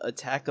attempt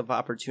attack of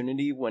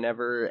opportunity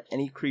whenever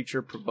any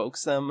creature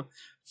provokes them.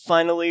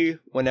 Finally,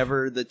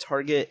 whenever the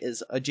target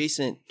is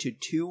adjacent to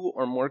 2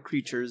 or more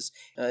creatures,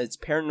 its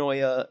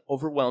paranoia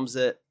overwhelms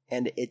it,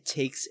 and it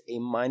takes a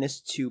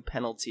 -2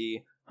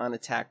 penalty on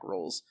attack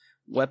rolls,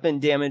 weapon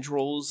damage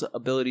rolls,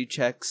 ability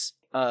checks,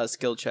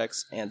 skill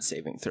checks, and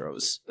saving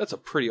throws. That's a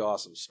pretty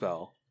awesome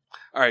spell.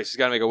 All right, so he's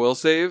got to make a will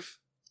save.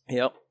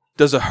 Yep.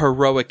 Does a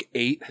heroic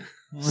 8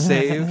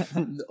 save?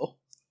 No.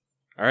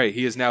 All right,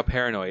 he is now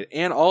paranoid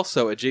and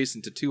also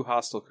adjacent to 2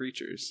 hostile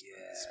creatures.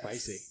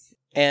 Spicy.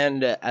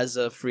 And as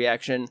a free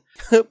action,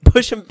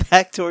 push him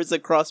back towards the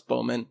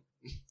crossbowman.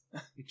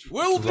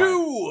 Will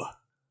do!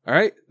 All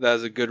right, that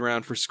was a good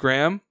round for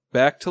Scram.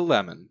 Back to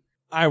Lemon.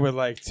 I would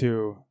like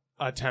to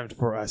attempt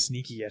for a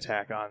sneaky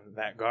attack on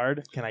that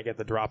guard. Can I get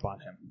the drop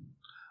on him?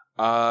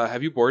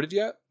 Have you boarded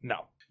yet?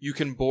 No. You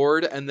can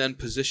board and then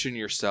position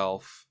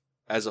yourself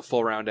as a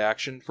full round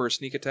action for a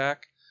sneak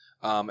attack.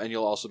 And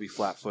you'll also be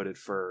flat-footed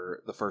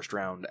for the first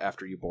round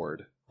after you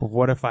board. But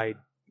what if I,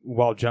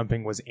 while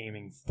jumping, was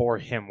aiming for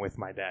him with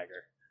my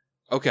dagger?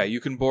 Okay, you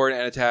can board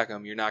and attack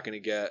him. You're not going to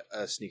get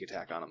a sneak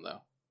attack on him,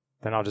 though.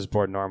 Then I'll just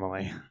board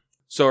normally.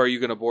 So are you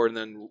going to board and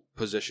then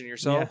position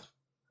yourself?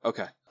 Yeah.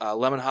 Okay.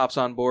 Lemon hops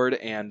on board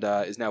and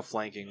is now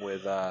flanking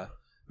with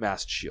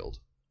Masked Shield.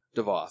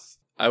 Devoth.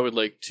 I would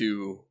like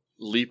to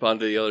leap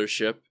onto the other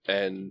ship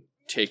and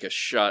take a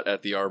shot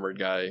at the armored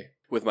guy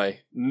with my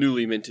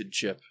newly minted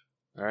chip.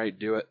 All right,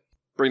 do it.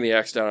 Bring the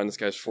axe down on this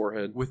guy's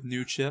forehead. With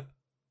new chip?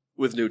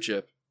 With new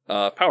chip.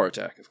 Power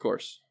attack, of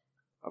course.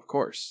 Of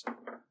course.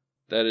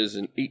 That is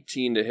an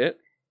 18 to hit.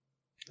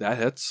 That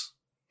hits.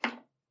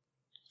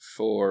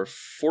 For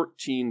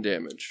 14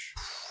 damage.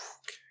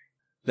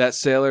 That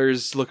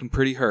sailor's looking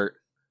pretty hurt.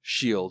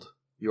 Shield,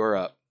 you're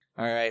up.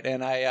 All right,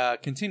 and I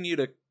continue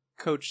to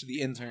coach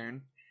the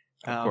intern.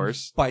 Of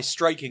course. By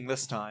striking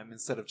this time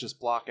instead of just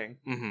blocking.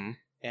 Mm-hmm.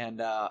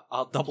 And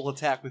I'll double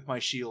attack with my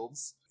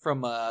shields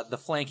from the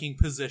flanking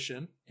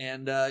position.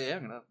 And yeah,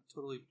 I'm going to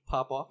totally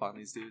pop off on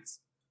these dudes.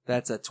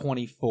 That's a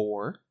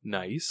 24.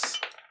 Nice.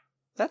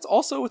 That's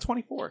also a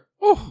 24.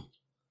 Oh.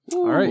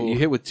 All right, you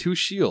hit with 2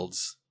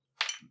 shields.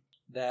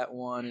 That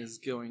one is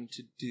going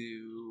to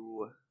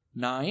do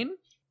 9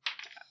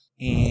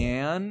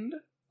 and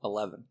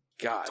 11.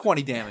 God.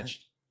 20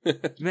 damage.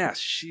 Mass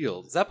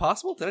shield. Is that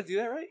possible? Did I do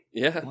that right?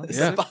 Yeah. Is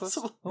Yeah. that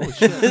possible? Holy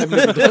shit. I've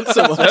never done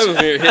so much. I was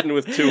here hitting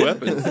with 2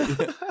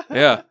 weapons.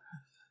 Yeah.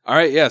 All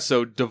right, yeah,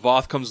 so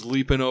Devoth comes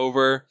leaping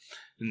over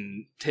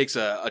and takes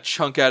a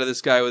chunk out of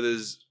this guy with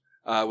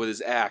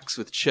his axe,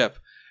 with Chip.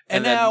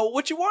 And then- now,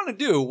 what you want to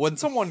do when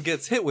someone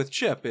gets hit with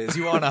chip is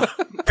you want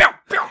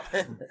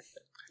to...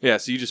 Yeah,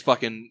 so you just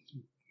fucking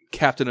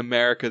Captain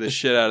America the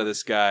shit out of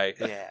this guy.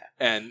 Yeah.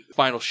 And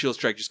final shield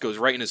strike just goes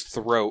right in his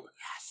throat.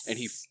 Yes. And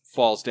he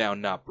falls down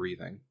not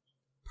breathing.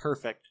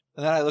 Perfect.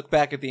 And then I look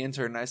back at the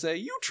intern and I say,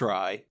 you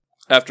try.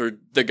 After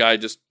the guy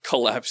just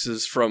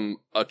collapses from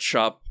a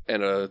chop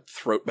and a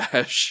throat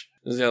bash.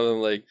 There's the other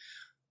one like,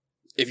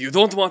 if you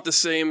don't want the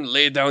same,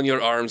 lay down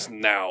your arms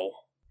now.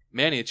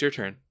 Manny, it's your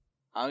turn.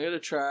 I'm going to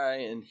try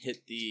and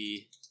hit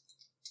the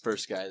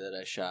first guy that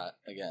I shot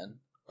again.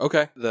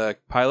 Okay. The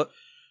pilot?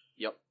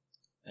 Yep.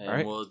 And All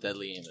right. we'll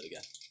deadly aim it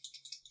again.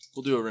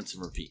 We'll do a rinse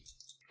and repeat.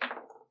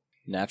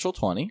 Natural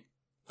 20.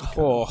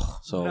 Oh.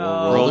 So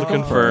No. we'll Roll to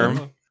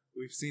confirm.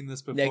 We've seen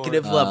this before.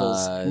 Negative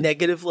levels.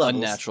 Negative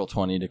levels. Unnatural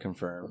 20 to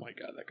confirm. Oh my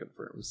god, that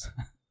confirms.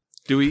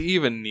 Do we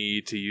even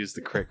need to use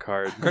the crit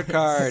card? Crit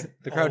card.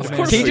 The crowd Of demands.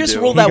 course Can you we just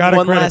do. roll He that got a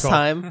one last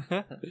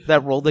critical. time?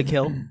 That roll to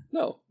kill?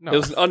 No. No. It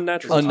was an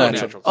unnatural. Unnatural. 20.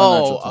 Unnatural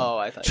 20. Oh,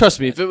 I thought. Trust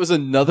me, if it was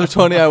another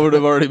 20, I would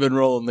have already been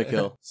rolling the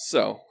kill.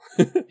 So,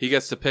 He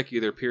gets to pick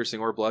either piercing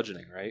or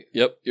bludgeoning, right?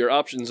 yep, your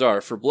options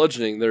are, for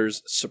bludgeoning,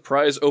 there's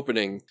surprise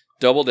opening,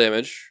 double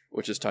damage,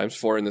 which is times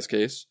 4 in this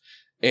case,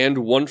 and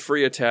 1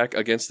 free attack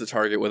against the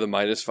target with a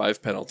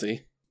 -5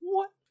 penalty.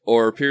 What?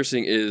 Or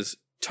piercing is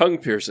tongue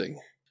piercing.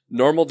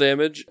 Normal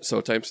damage,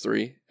 so times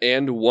 3,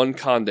 and 1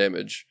 con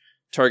damage.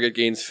 Target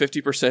gains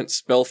 50%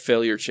 spell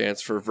failure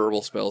chance for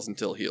verbal spells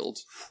until healed.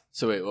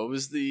 So wait, what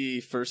was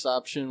the first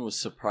option? Was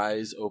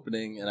surprise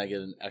opening and I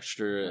get an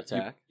extra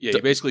attack? Yeah,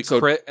 you basically So-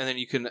 crit, and then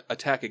you can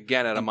attack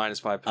again at a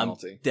 -5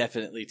 penalty. I'm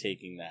definitely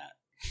taking that.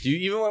 Do you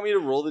even want me to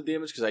roll the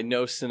damage? Because I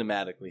know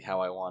cinematically how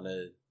I want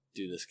to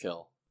do this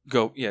kill.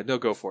 Go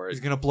for He's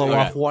it. gonna blow Okay.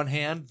 off one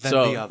hand, then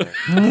So- the other.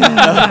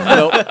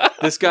 Nope.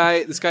 This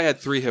guy had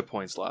 3 hit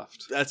points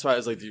left. That's why I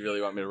was like, do you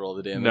really want me to roll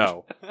the damage?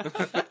 No.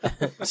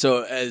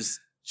 So as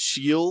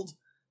Shield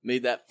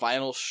made that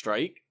final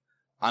strike,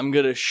 I'm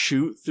going to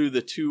shoot through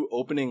the 2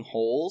 opening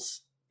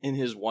holes in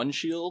his one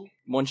shield,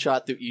 1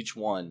 shot through each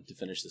one to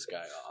finish this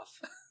guy off.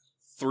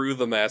 Through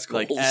the mask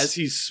Like, holes. as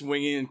he's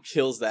swinging and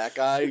kills that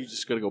guy, you're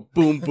just going to go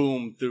boom,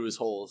 boom through his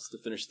holes to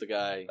finish the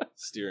guy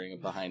steering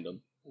behind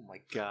him. Oh my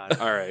god.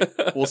 All right.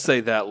 We'll say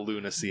that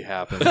lunacy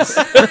happens.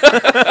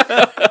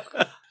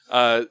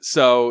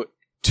 So,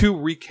 to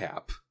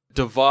recap,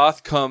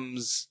 Devoth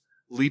comes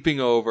leaping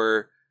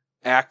over,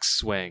 axe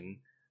swing,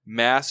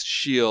 masked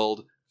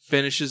shield,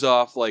 finishes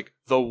off like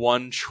the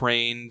one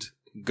trained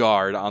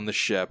guard on the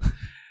ship.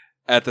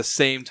 At the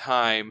same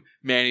time,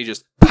 Manny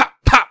just pop,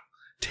 pop,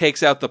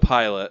 takes out the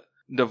pilot.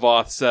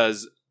 Devoth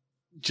says,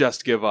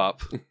 just give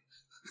up.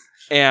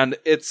 And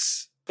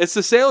it's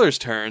the sailors'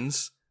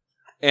 turns,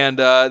 and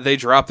they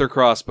drop their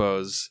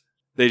crossbows.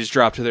 They just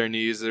drop to their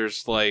knees.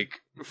 There's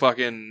like,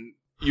 fucking,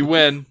 you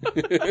win.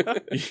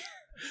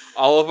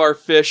 All of our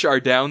fish are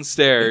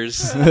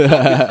downstairs.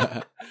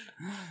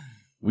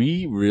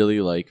 We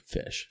really like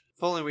fish.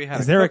 If only we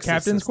had. Is there a cook's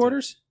captain's assistant.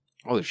 quarters?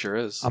 Oh, there sure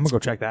is. I'm gonna go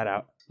check that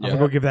out. I'm Yeah. gonna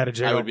go give that a I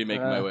jiggle. would be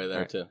making my way there,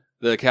 alright. too.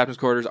 The captain's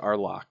quarters are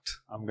locked.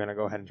 I'm gonna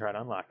go ahead and try to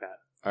unlock that.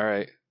 All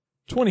right.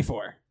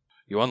 24.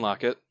 You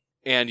unlock it,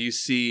 and you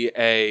see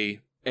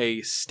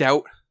a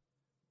stout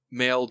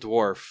male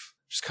dwarf,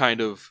 just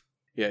kind of,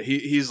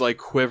 he's like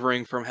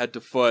quivering from head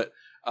to foot,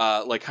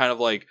 like kind of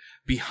like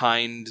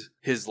behind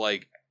his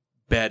like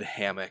bed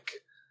hammock.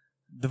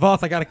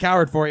 Devoth, I got a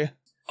coward for you.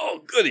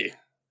 Oh, goody.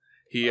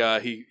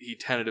 He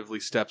tentatively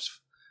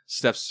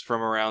steps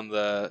from around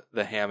the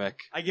hammock.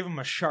 I give him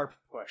a sharp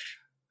push.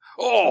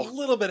 A Oh,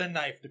 little bit of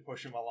knife to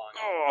push him along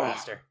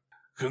faster.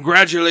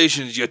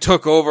 congratulations! You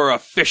took over a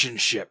fishing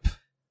ship.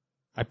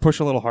 I push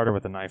a little harder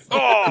with the knife.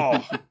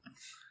 Oh.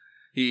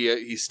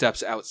 He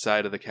steps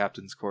outside of the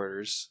captain's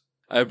quarters.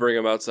 I bring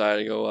him outside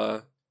and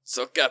go,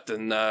 so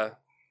Captain,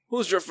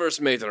 who's your first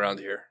mate around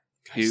here?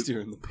 He-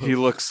 Steering the boat.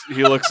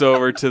 He looks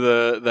over to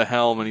the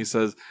helm and he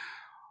says,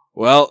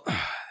 "Well,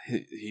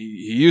 he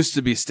used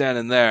to be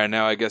standing there, and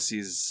now I guess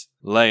he's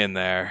laying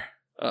there."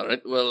 All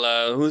right,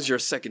 well, who's your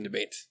second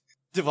mate?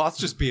 Devoth's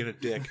just being a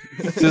dick.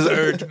 Says,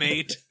 Third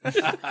mate.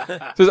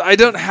 says, "I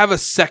don't have a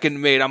second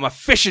mate. I'm a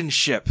fishing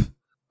ship."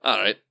 All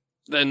right,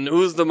 then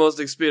who's the most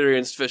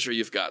experienced fisher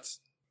you've got?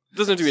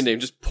 Doesn't have to be a name,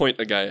 just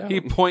point a guy out.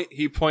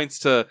 He points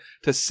to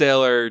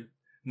sailor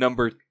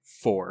number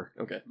 4.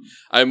 Okay.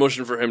 I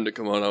motion for him to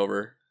come on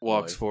over.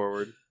 Walks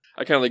forward.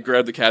 I kind of like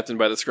grab the captain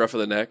by the scruff of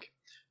the neck,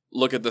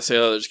 look at the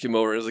sailor that just came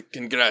over, and is like,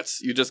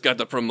 "Congrats, you just got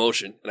the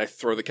promotion." And I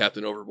throw the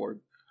captain overboard.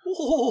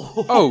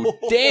 Oh,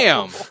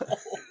 damn!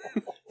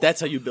 That's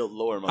how you build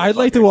lore, I'd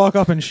like to motherfucker. walk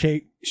up and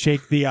shake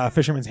the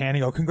fisherman's hand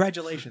and go,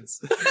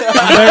 "Congratulations!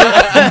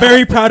 I'm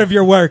very proud of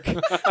your work." I'm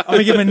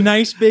gonna give him a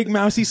nice big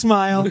mousy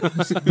smile.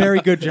 Very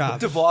good job.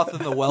 Devoth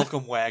in the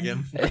welcome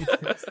wagon.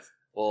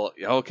 Well,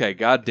 okay,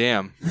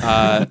 goddamn.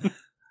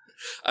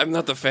 I'm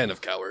not a fan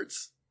of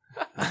cowards.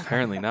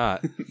 Apparently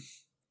not.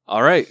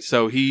 All right,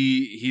 so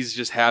he's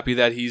just happy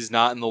that he's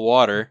not in the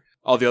water.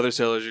 All the other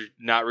sailors are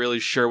not really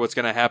sure what's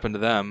going to happen to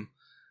them.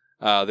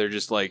 They're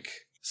just like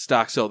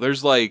stock still.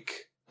 There's like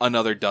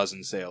another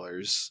dozen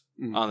sailors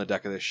on the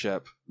deck of this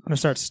ship. I'm gonna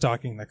start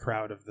stalking the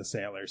crowd of the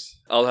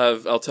sailors.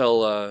 I'll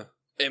tell,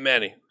 hey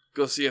Manny,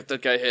 go see if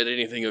that guy had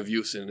anything of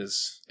use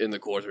in the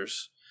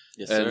quarters.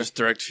 Yes, And sir. just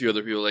direct a few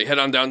other people, like, head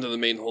on down to the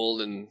main hold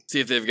and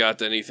see if they've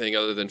got anything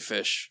other than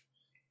fish.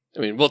 I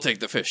mean, we'll take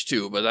the fish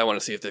too, but I want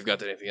to see if they've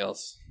got anything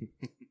else.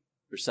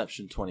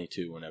 Reception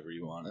 22 whenever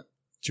you want it.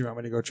 Do you want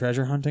me to go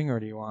treasure hunting, or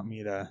do you want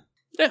me to?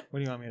 Yeah. What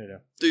do you want me to do?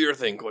 Do your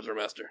thing,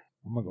 quartermaster.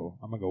 I'm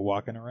gonna go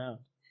walking around.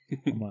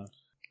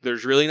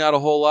 There's really not a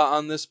whole lot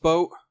on this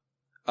boat.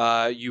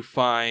 You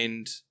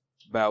find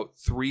about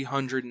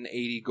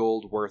 380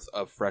 gold worth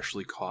of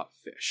freshly caught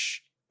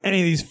fish. Any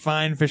of these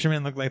fine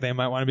fishermen look like they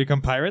might want to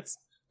become pirates?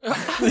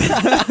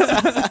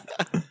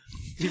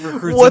 He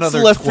recruits What's another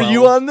left 12. for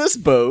you on this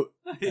boat?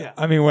 Yeah.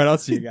 I mean, what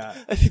else do you got?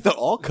 I think they'll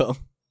all come.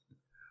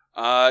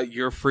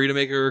 You're free to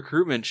make a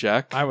recruitment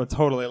check. I would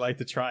totally like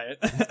to try it.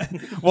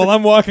 While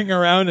I'm walking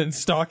around and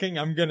stalking,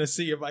 I'm gonna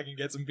see if I can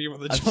get some people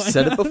to I've join.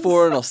 said it us.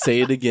 before and I'll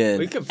say it again.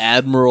 We can-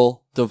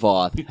 Admiral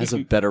Devoth has a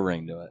better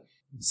ring to it.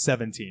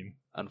 17.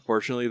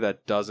 Unfortunately,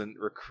 that doesn't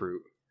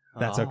recruit.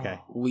 That's okay.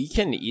 We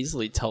can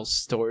easily tell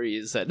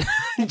stories and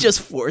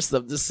just force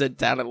them to sit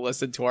down and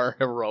listen to our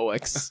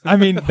heroics. I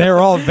mean, they're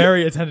all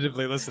very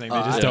attentively listening. They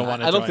just don't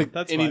want to I don't join. think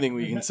That's anything fine.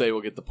 we can say will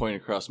get the point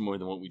across more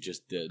than what we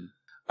just did.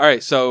 All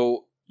right,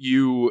 so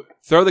you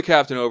throw the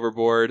captain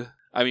overboard.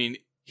 I mean,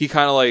 he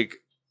kind of like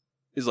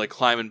is like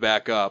climbing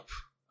back up.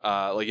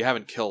 Like you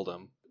haven't killed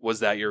him. Was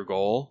that your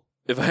goal?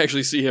 If I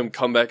actually see him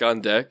come back on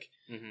deck,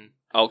 Mm-hmm.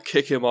 I'll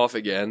kick him off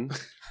again.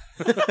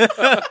 And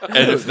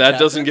if that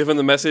doesn't give him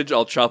the message,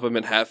 I'll chop him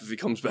in half if he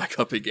comes back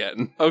up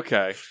again.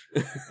 Okay.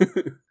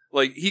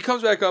 Like he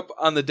comes back up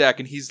on the deck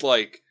and he's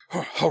like,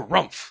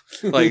 "Harumph!"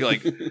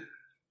 like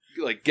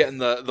like getting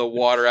the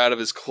water out of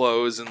his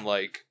clothes and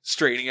like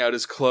straightening out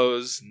his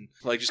clothes and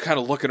like just kind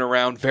of looking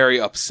around, very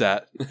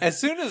upset. As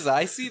soon as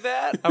I see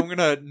that, I'm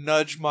gonna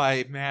nudge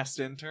my masked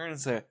intern and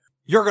say,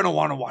 "You're gonna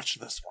want to watch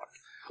this one."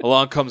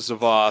 Along comes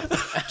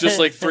Devoth. Just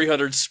like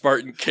 300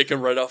 Spartan kick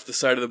him right off the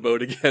side of the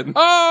boat again.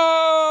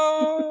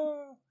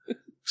 Oh!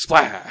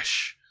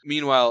 Splash.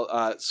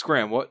 Meanwhile,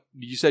 Scram, what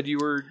you said you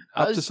were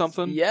up to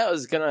something? Yeah, I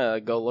was gonna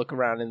go look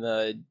around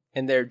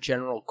in their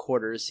general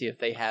quarters, see if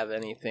they have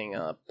anything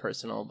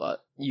personal.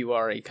 But you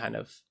already kind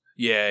of put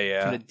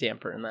Yeah. a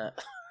damper in that.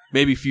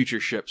 Maybe future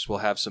ships will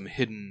have some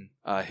hidden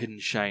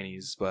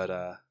shinies,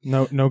 but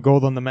No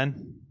gold on the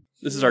men.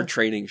 This is our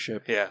training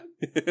ship. yeah.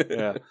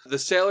 The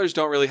sailors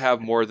don't really have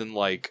more than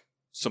like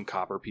some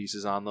copper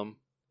pieces on them.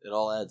 It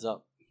all adds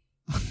up.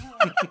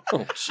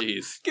 Oh,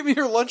 jeez. Give me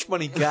your lunch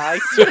money, guy.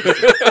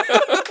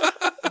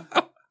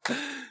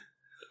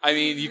 I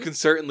mean, you can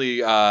certainly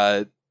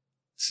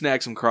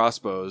snag some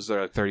crossbows.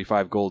 They're like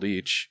 35 gold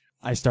each.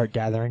 I start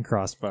gathering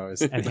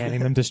crossbows and handing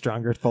them to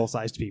stronger,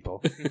 full-sized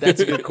people. That's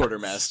a good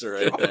quartermaster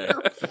right there.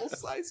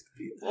 Full-sized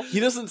people. He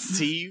doesn't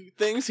see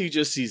things; he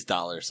just sees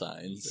dollar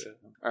signs.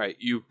 All right,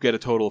 you get a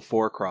total of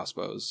 4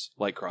 crossbows,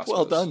 light crossbows.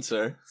 Well done,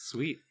 sir.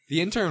 Sweet. The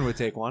intern would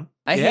take one.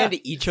 I Yeah. hand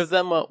each of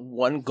them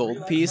one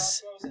gold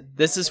piece.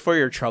 This is for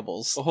your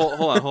troubles. Oh,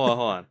 hold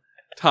on.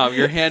 Tom,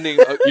 you're handing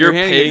You're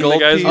handing paying a gold the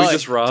guys piece we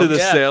just robbed? to the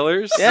Yeah.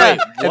 sailors. Yeah,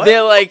 Wait, and they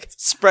like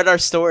spread our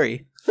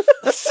story.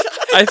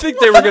 I think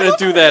they were going to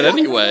do that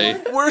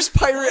anyway. Worst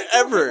pirate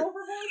ever.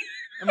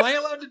 Am I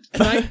allowed to?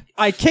 Can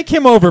I kick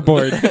him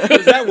overboard.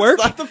 Does that work?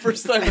 It's not the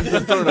first time he's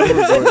been thrown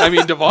overboard. I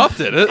mean, Devoth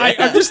did it.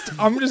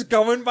 I'm just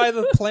going by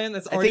the plan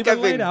that's I already think I've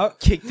been laid been out.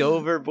 kicked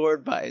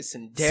overboard by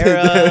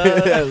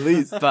Sindera. At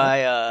least.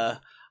 By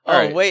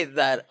right. wait,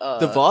 that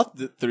The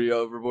Voth threw you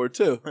overboard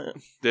too.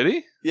 Did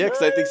he? Yeah,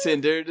 because I think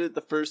Sandera did it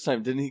the first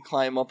time. Didn't he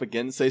climb up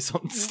again and say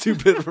something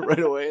stupid right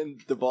away,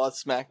 and the Voth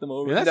smacked him I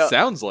over? mean, that No.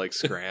 sounds like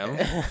Scram.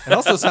 It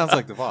also sounds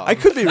like the Vob. I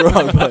could be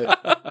wrong,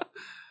 but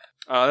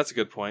That's a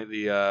good point.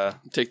 The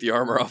Take the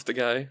armor off the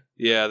guy.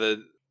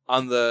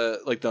 on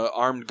the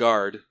armed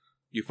guard,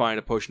 you find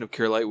a potion of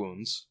cure light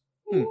wounds,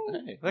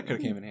 hey, That could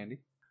have came in handy.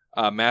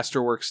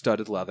 masterwork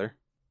studded leather,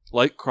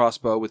 light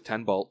crossbow with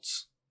 10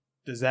 bolts.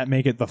 Does that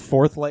make it the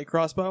 4th light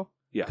crossbow?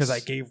 Yes, Because I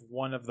gave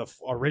one of the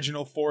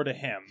original 4 to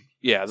him.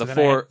 Yeah, So the then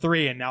I 4. had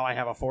 3, and now I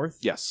have a 4th.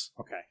 Yes.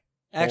 Okay.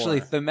 Actually,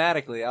 4.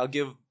 thematically, I'll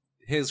give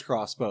his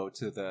crossbow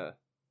to the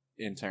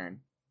intern.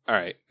 All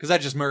right. Because I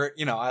just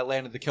I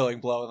landed the killing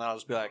blow, and then I'll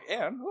just be like,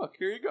 and look,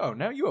 here you go.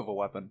 Now you have a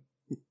weapon.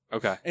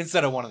 Okay.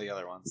 Instead of one of the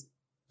other ones.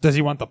 Does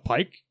he want the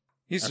pike?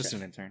 He's just Okay.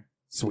 an intern.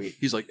 Sweet.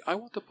 He's like, I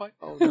want the pipe.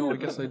 Oh no, I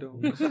guess I don't.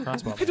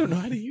 Crossbow. I don't know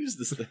how to use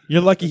this thing.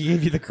 You're lucky he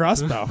gave you the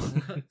crossbow.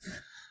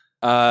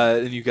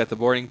 Then you got the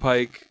boarding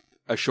pike,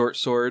 a short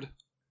sword,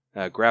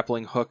 a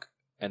grappling hook,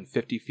 and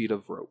 50 feet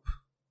of rope.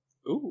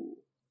 Ooh.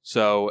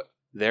 So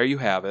there you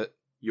have it.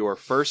 Your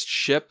first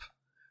ship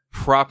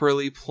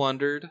properly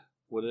plundered.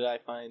 What did I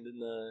find in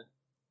the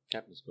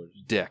captain's quarters?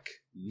 Dick.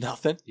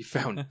 Nothing. You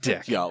found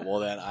Dick. Yeah, well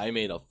then I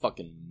made a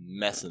fucking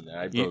mess in there.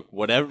 I You- broke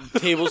whatever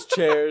tables,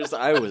 chairs.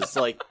 I was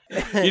like,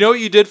 You know what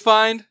you did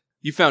find?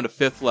 You found a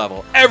 5th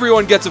level.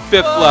 Everyone gets a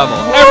 5th level.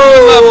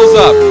 Everyone levels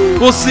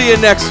up. We'll see you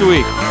next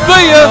week.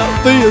 See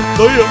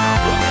ya.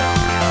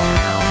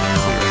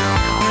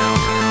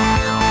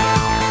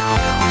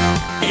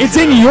 It's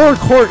in your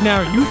court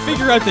now. You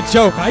figure out the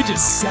joke. I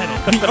just said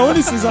it. The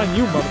onus is on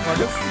you,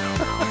 motherfuckers.